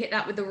 guys. You hit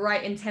that with the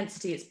right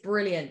intensity. It's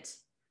brilliant.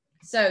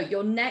 So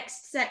your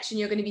next section,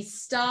 you're going to be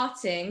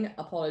starting,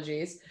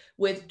 apologies,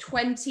 with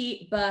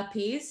 20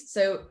 burpees.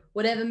 So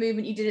whatever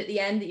movement you did at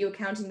the end that you were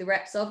counting the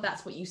reps of,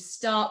 that's what you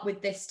start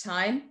with this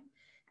time.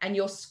 And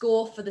your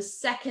score for the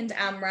second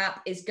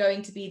AMRAP is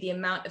going to be the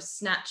amount of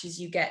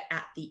snatches you get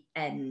at the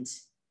end.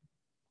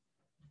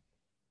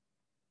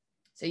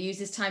 So use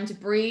this time to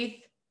breathe.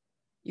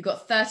 You've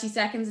got 30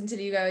 seconds until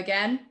you go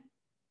again.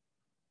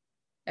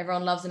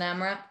 Everyone loves an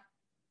AMRAP.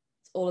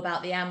 It's all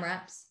about the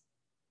AMRAPs.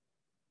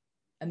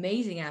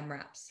 Amazing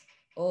AMRAPs.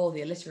 Oh,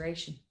 the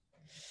alliteration.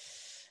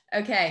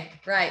 Okay,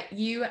 right.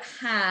 You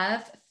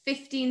have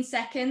 15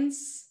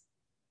 seconds.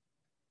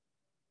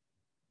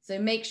 So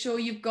make sure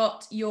you've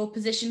got your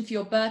position for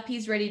your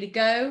burpees ready to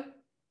go.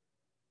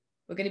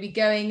 We're going to be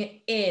going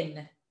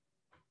in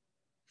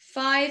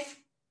 5,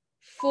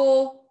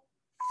 4,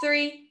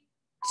 3,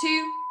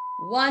 2,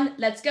 1.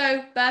 Let's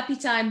go. Burpee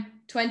time.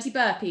 20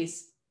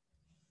 burpees.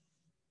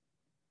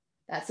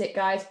 That's it,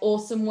 guys.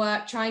 Awesome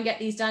work. Try and get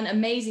these done.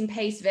 Amazing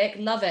pace, Vic.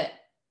 Love it.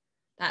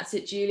 That's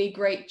it, Julie.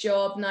 Great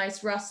job.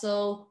 Nice,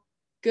 Russell.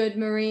 Good,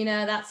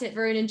 Marina. That's it,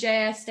 Varun and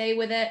Jaya. Stay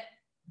with it.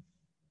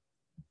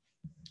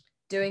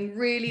 Doing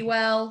really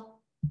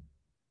well.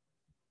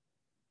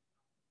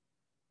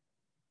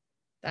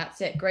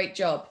 That's it. Great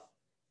job.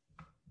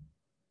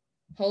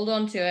 Hold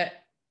on to it.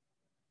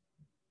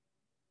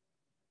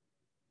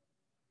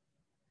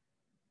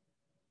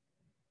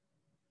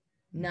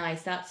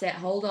 Nice. That's it.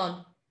 Hold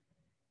on.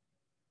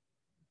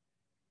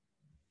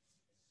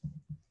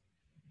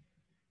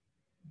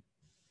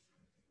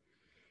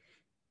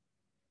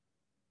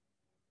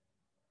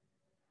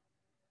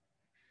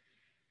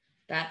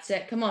 That's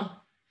it. Come on.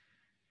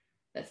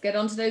 Let's get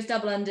onto those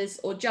double unders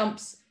or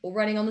jumps or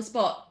running on the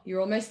spot.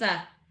 You're almost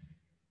there.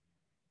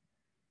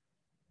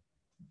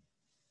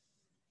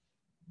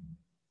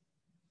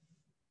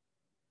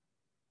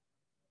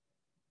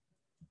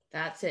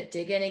 That's it.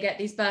 Dig in and get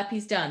these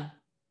burpees done.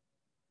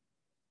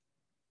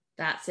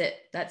 That's it.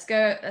 Let's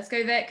go. Let's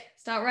go, Vic.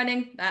 Start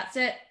running. That's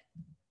it.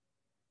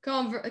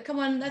 Come on. Come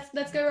on.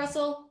 Let's go,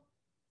 Russell.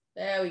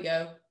 There we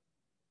go.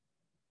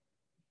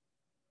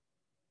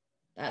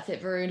 That's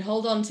it, Varun.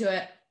 Hold on to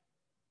it.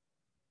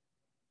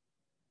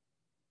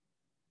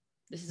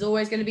 This is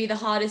always going to be the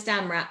hardest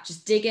AMRAP.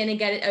 Just dig in and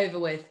get it over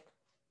with.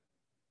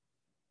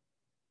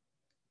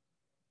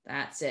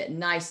 That's it.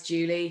 Nice,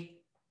 Julie.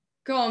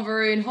 Go on,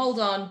 Varun. Hold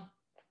on.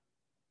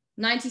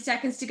 90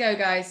 seconds to go,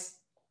 guys.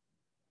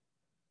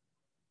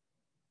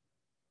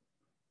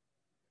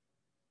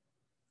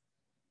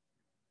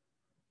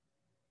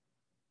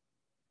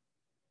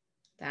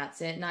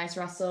 That's it. Nice,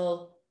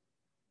 Russell.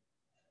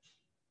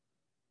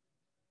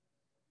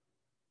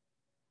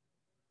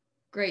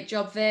 Great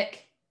job,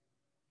 Vic.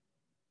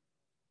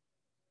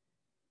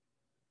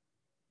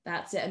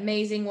 That's it.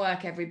 Amazing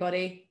work,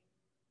 everybody.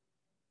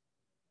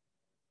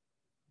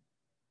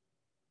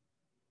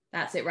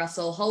 That's it,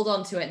 Russell. Hold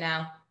on to it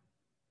now.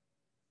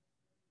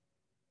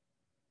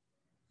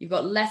 You've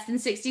got less than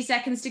 60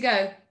 seconds to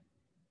go.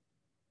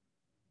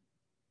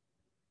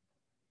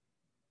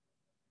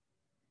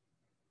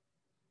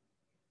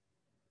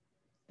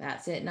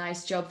 That's it.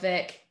 Nice job,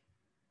 Vic.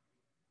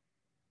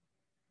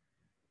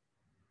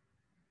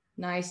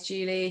 Nice,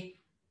 Julie.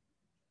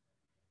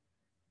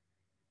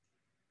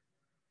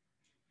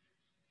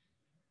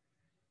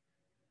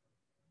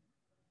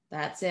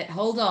 That's it.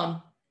 Hold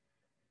on.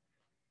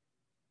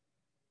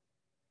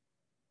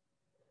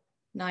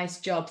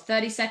 Nice job.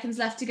 30 seconds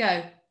left to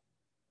go.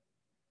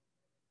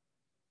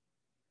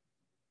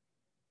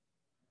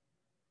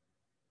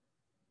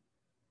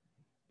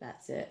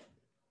 That's it.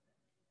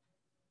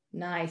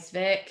 Nice,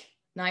 Vic.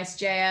 Nice,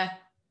 Jaya.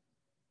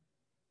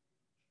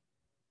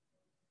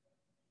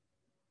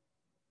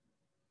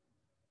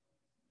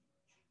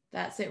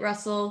 That's it,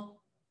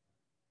 Russell.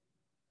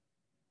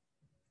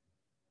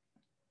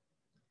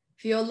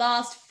 For your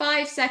last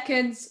 5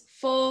 seconds,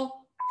 4,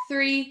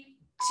 3,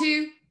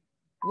 2,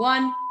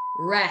 1,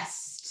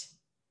 rest.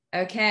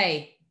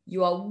 Okay,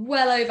 you are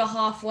well over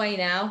halfway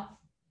now.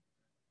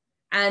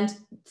 And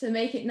to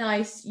make it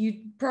nice,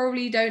 you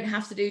probably don't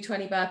have to do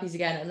 20 burpees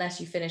again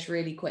unless you finish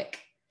really quick.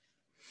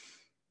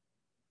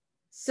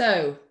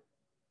 So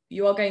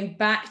you are going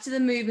back to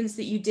the movements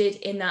that you did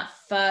in that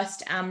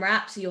first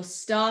AMRAP. So you're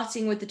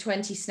starting with the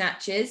 20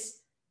 snatches,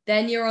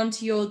 then you're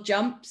onto your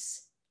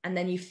jumps, and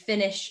then you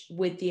finish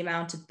with the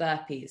amount of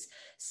burpees.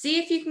 See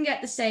if you can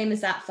get the same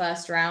as that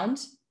first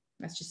round.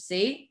 Let's just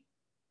see.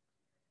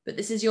 But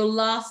this is your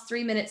last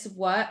 3 minutes of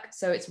work,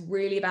 so it's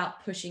really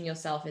about pushing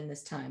yourself in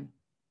this time.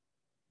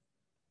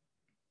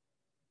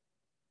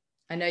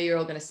 I know you're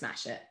all going to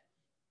smash it.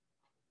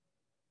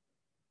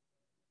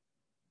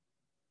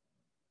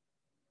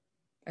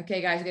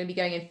 Okay, guys, we're going to be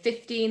going in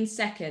 15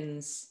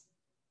 seconds.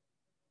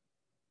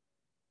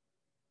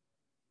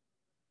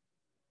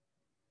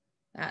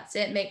 That's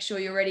it. Make sure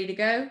you're ready to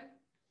go.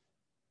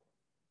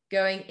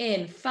 Going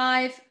in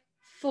 5,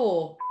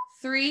 4,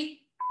 3,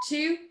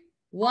 2,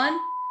 1.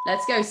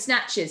 Let's go.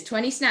 Snatches,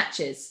 20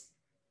 snatches.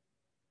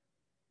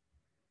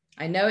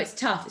 I know it's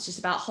tough. It's just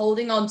about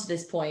holding on to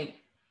this point.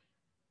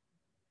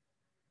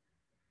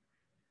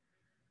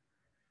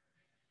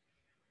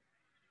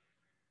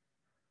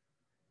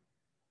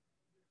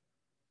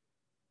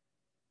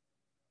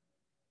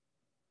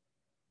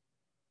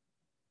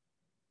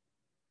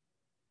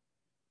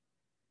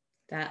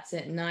 That's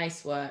it.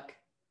 Nice work.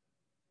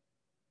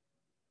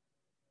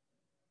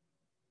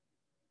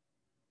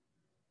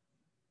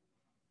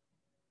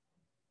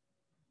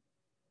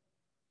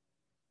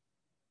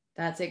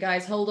 That's it,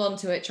 guys. Hold on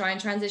to it. Try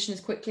and transition as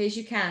quickly as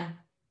you can.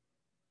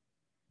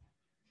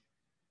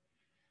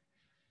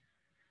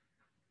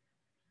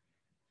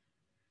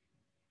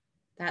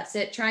 That's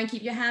it. Try and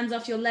keep your hands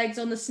off your legs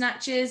on the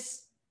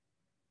snatches.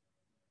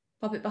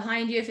 Pop it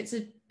behind you if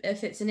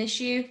it's an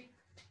issue.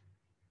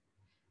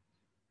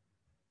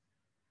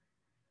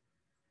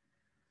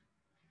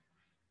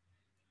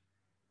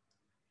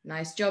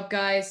 Nice job,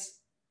 guys.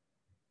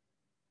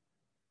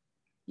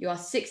 You are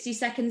 60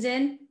 seconds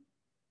in.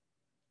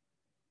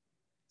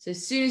 So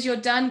as soon as you're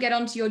done, get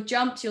onto your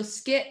jumps, your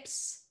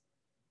skips.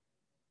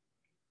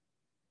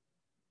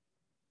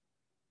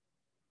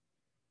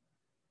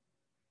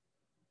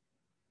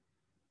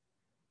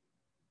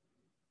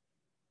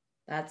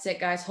 That's it,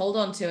 guys. Hold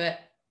on to it.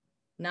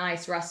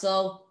 Nice,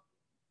 Russell.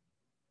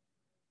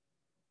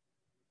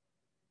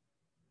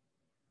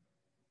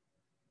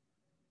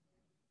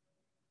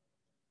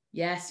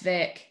 Yes,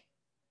 Vic.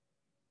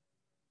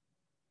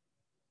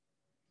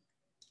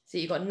 So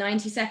you've got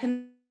 90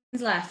 seconds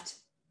left.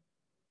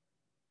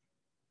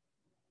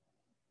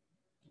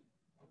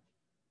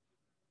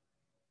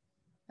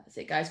 That's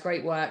it, guys.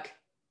 Great work.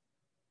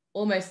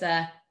 Almost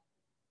there.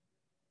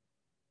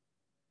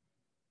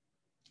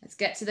 Let's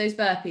get to those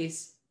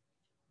burpees.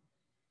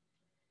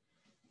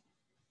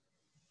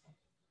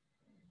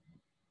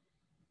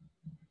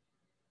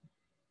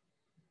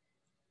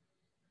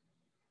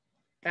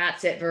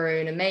 That's it,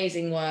 Varun.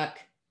 Amazing work.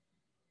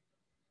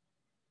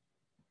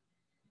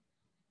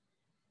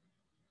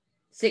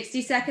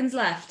 60 seconds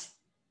left.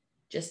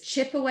 Just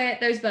chip away at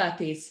those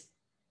burpees.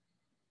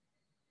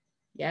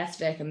 Yes,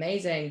 Vic,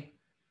 amazing.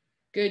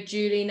 Good,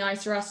 Julie.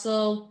 Nice,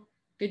 Russell.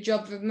 Good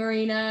job for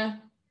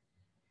Marina.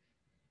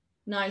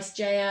 Nice,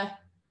 Jaya.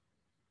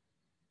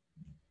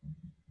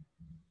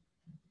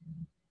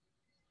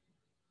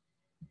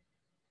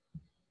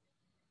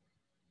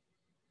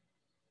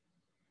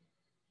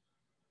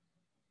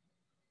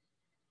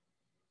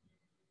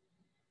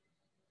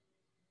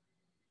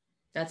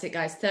 That's it,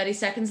 guys. 30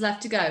 seconds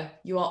left to go.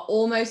 You are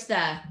almost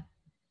there.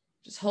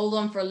 Just hold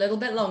on for a little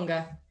bit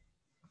longer.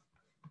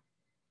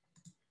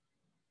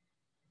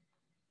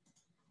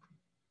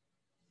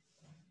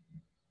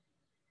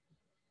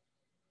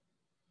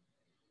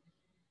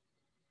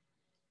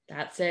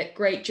 That's it.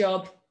 Great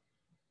job.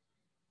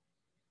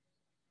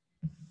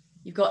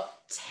 You've got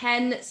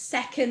 10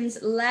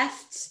 seconds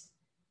left.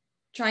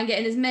 Try and get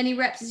in as many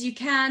reps as you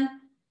can.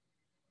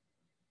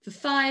 For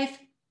 5,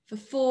 for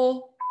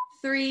 4,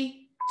 3,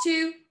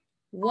 2,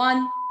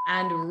 1,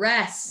 and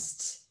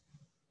rest.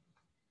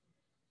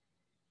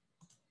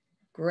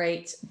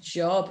 Great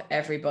job,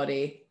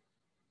 everybody.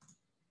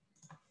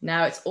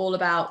 Now it's all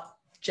about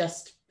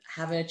just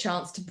having a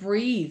chance to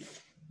breathe.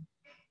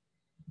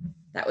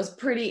 That was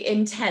pretty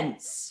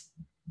intense.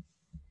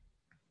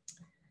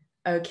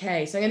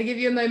 Okay, so I'm going to give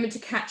you a moment to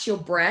catch your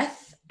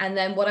breath. And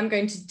then what I'm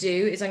going to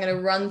do is I'm going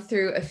to run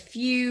through a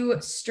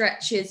few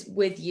stretches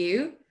with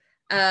you.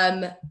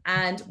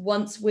 And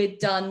once we're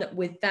done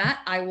with that,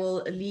 I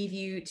will leave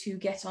you to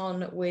get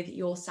on with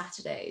your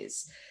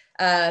Saturdays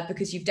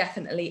because you've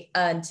definitely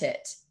earned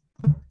it.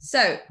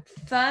 So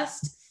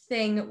first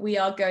thing we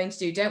are going to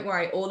do, don't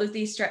worry, all of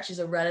these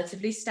stretches are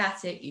relatively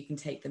static. You can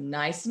take them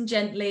nice and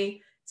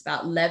gently. It's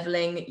about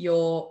leveling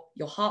your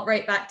heart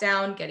rate back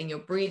down, getting your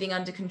breathing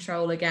under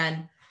control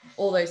again,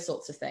 all those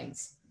sorts of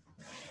things.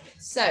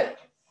 So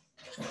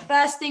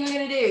first thing we're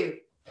going to do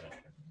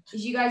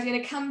is you guys are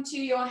going to come to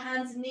your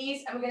hands and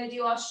knees and we're going to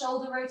do our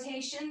shoulder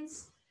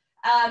rotations.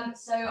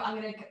 So I'm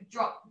going to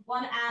drop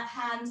one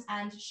hand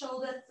and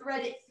shoulder,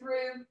 thread it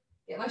through,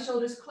 get my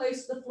shoulders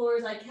close to the floor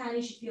as I can.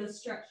 You should feel a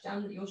stretch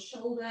down at your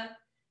shoulder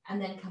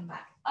and then come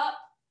back up.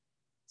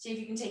 See if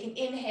you can take an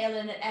inhale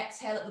and an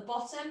exhale at the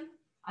bottom.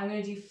 I'm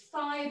going to do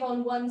 5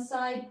 on one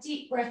side,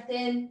 deep breath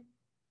in,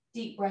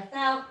 deep breath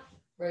out,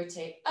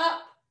 rotate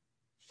up,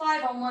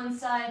 5 on one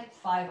side,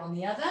 5 on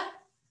the other.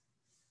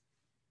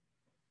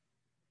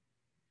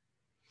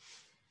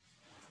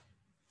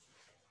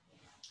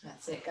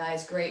 That's it,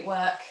 guys. Great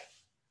work.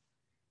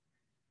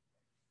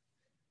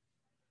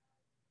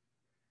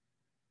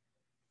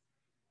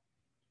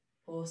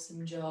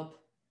 Awesome job.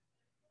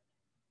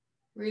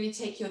 Really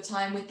take your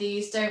time with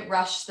these. Don't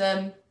rush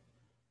them.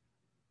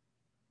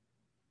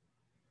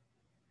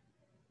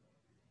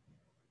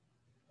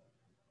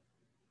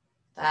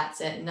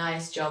 That's it.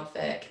 Nice job,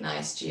 Vic.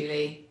 Nice,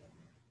 Julie.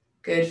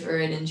 Good,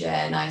 Varun and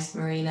Jay. Nice,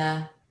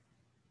 Marina.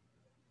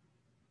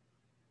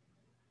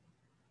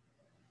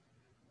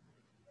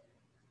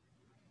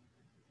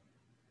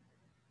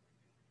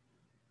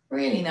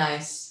 Really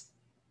nice.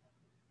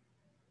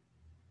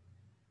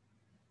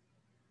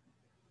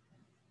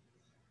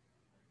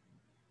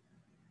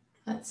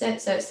 That's it.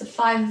 So it's the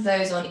 5 of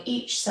those on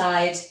each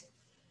side.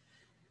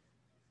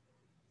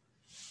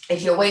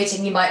 If you're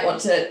waiting, you might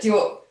want to do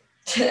what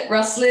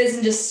Russell is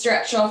and just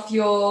stretch off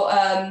your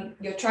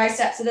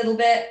triceps a little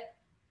bit.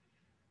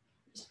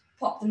 Just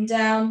pop them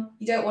down.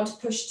 You don't want to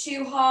push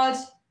too hard,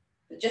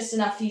 but just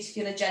enough for you to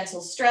feel a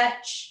gentle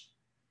stretch.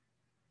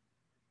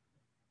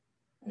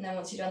 And then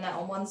once you've done that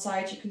on one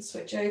side, you can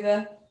switch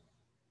over.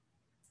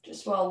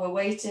 Just while we're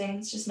waiting,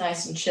 it's just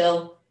nice and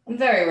chill. I'm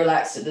very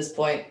relaxed at this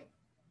point.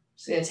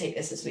 Just going to take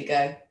this as we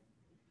go.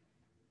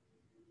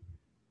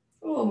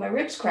 Oh, my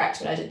ribs cracked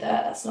when I did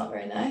that. That's not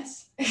very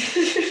nice.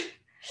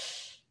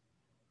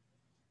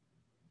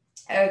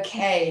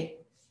 Okay,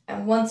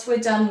 and once we're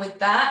done with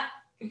that,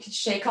 we can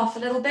shake off a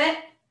little bit.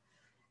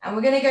 And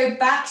we're going to go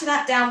back to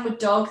that downward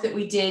dog that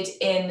we did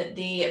in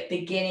the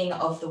beginning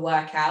of the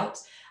workout.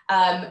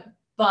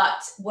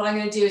 But what I'm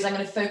going to do is I'm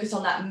going to focus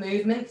on that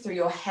movement through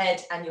your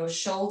head and your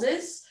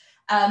shoulders.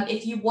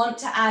 If you want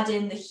to add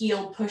in the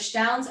heel push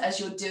downs as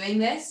you're doing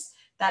this,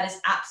 that is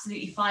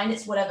absolutely fine.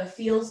 It's whatever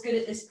feels good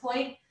at this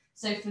point.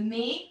 So for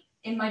me,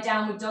 in my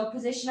downward dog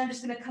position, I'm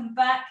just going to come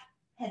back,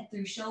 head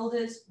through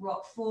shoulders,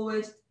 rock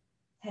forward,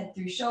 head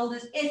through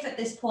shoulders. If at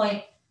this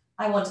point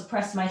I want to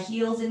press my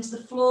heels into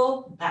the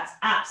floor, that's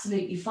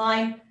absolutely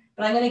fine.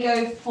 But I'm going to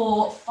go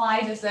for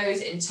 5 of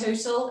those in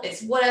total.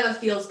 It's whatever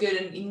feels good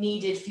and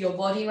needed for your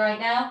body right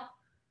now.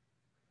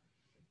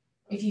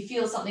 If you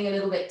feel something a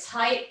little bit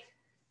tight,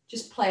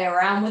 just play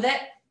around with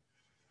it.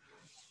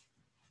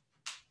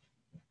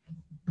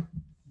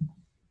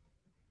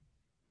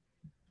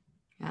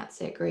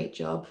 That's it, great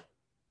job.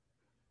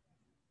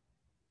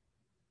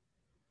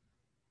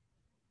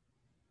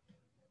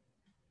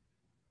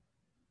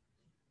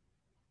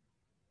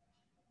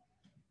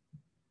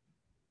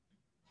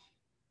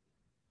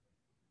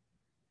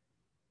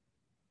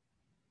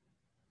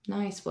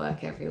 Nice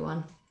work,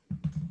 everyone.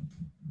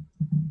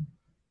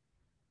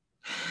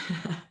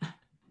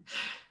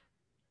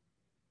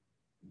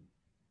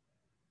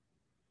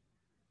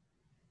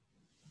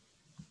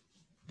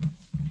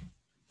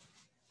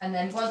 And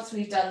then once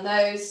we've done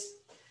those,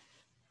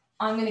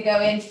 I'm going to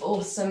go in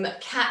for some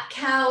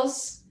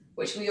cat-cows,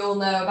 which we all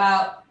know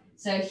about.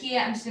 So here,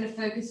 I'm just going to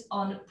focus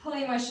on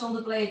pulling my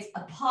shoulder blades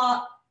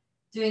apart,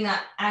 doing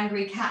that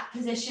angry cat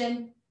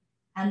position,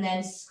 and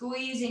then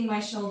squeezing my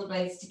shoulder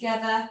blades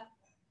together,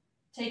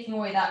 taking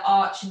away that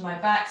arch in my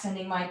back,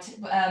 sending my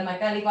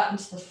belly button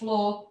to the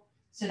floor.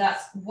 So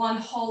that's 1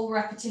 whole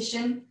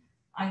repetition.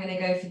 I'm going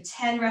to go for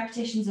 10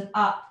 repetitions of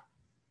up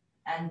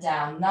and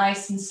down,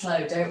 nice and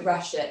slow. Don't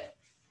rush it.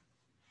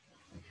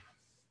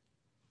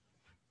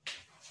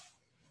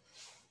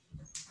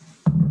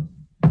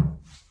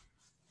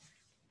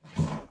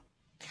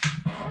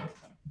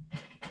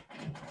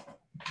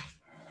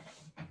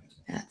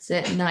 That's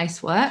it.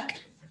 Nice work.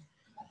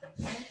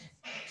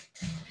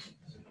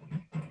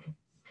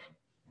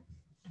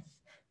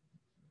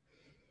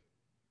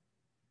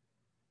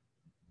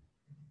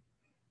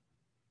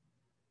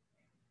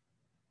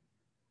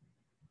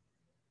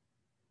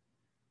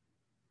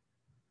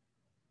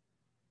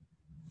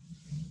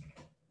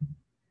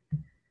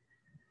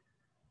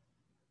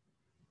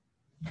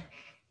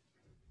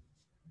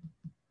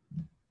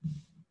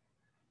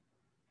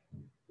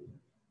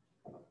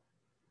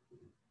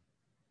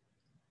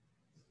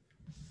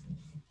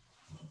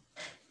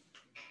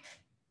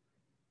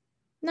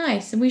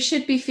 Nice, and we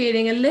should be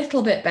feeling a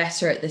little bit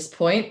better at this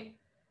point,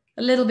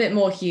 a little bit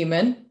more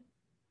human.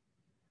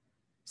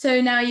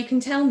 So now you can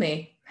tell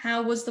me,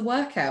 how was the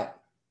workout?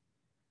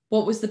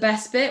 What was the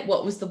best bit?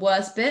 What was the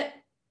worst bit?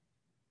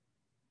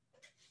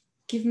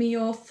 Give me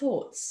your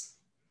thoughts.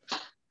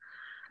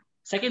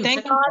 Thank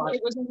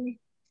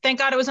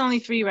God it was only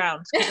 3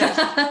 rounds.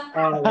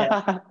 Oh,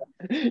 yeah.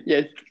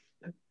 Yes,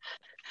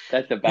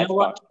 that's the best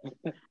part.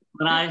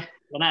 When I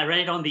read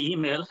it on the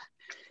email,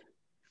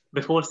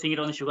 before seeing it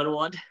on the sugar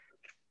ward,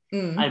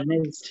 I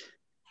missed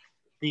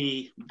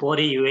the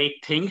body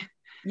weight thing.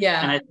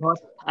 Yeah. And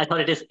I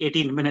thought it is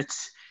 18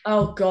 minutes.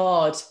 Oh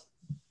God.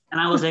 And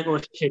I was like, oh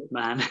shit,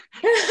 man.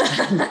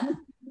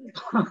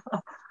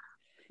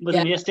 But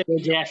then yesterday,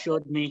 Jay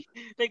showed me,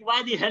 like,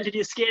 why the hell did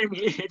you scare me?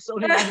 It's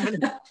only 9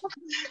 minutes.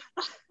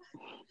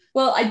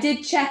 Well, I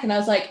did check and I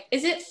was like,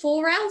 is it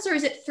 4 rounds or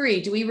is it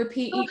 3? Do we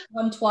repeat each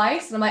one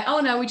twice? And I'm like, oh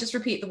no, we just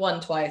repeat the one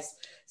twice.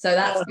 So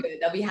that's good.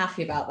 They'll be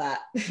happy about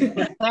that.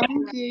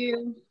 Thank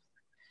you.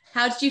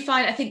 How did you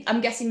find,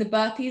 I'm guessing the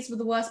burpees were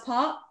the worst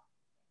part?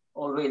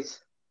 Always.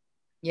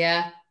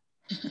 Yeah.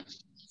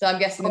 So I'm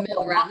guessing the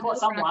middle round is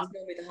someone.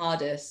 normally the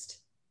hardest.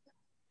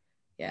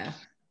 Yeah.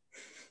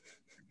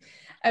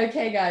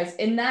 Okay, guys,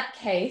 in that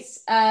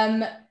case,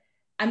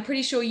 I'm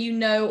pretty sure you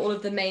know all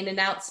of the main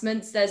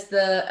announcements. There's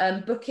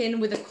the book-in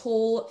with a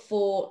call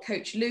for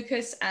Coach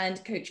Lucas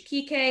and Coach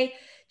Kike,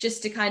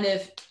 just to kind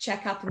of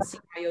check up and see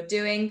how you're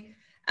doing.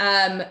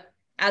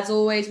 As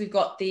always, we've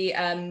got the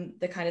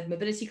kind of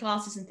mobility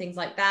classes and things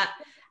like that,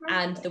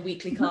 and the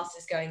weekly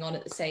classes going on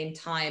at the same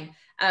time.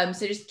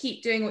 So just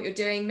keep doing what you're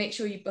doing. Make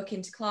sure you book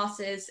into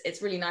classes.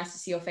 It's really nice to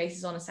see your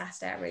faces on a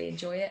Saturday. I really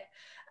enjoy it.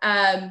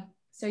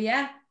 So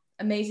yeah,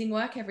 amazing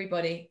work,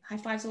 everybody. High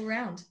fives all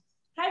around.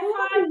 High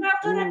five. Well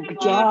done, everyone.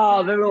 Good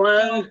job,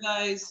 everyone. Good job,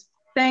 guys.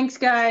 Thanks,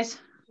 guys.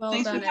 Well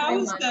Thanks. done, How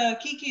is everyone.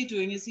 Kike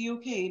doing? Is he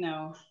okay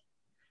now?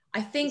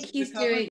 I think Is he he's recovered? doing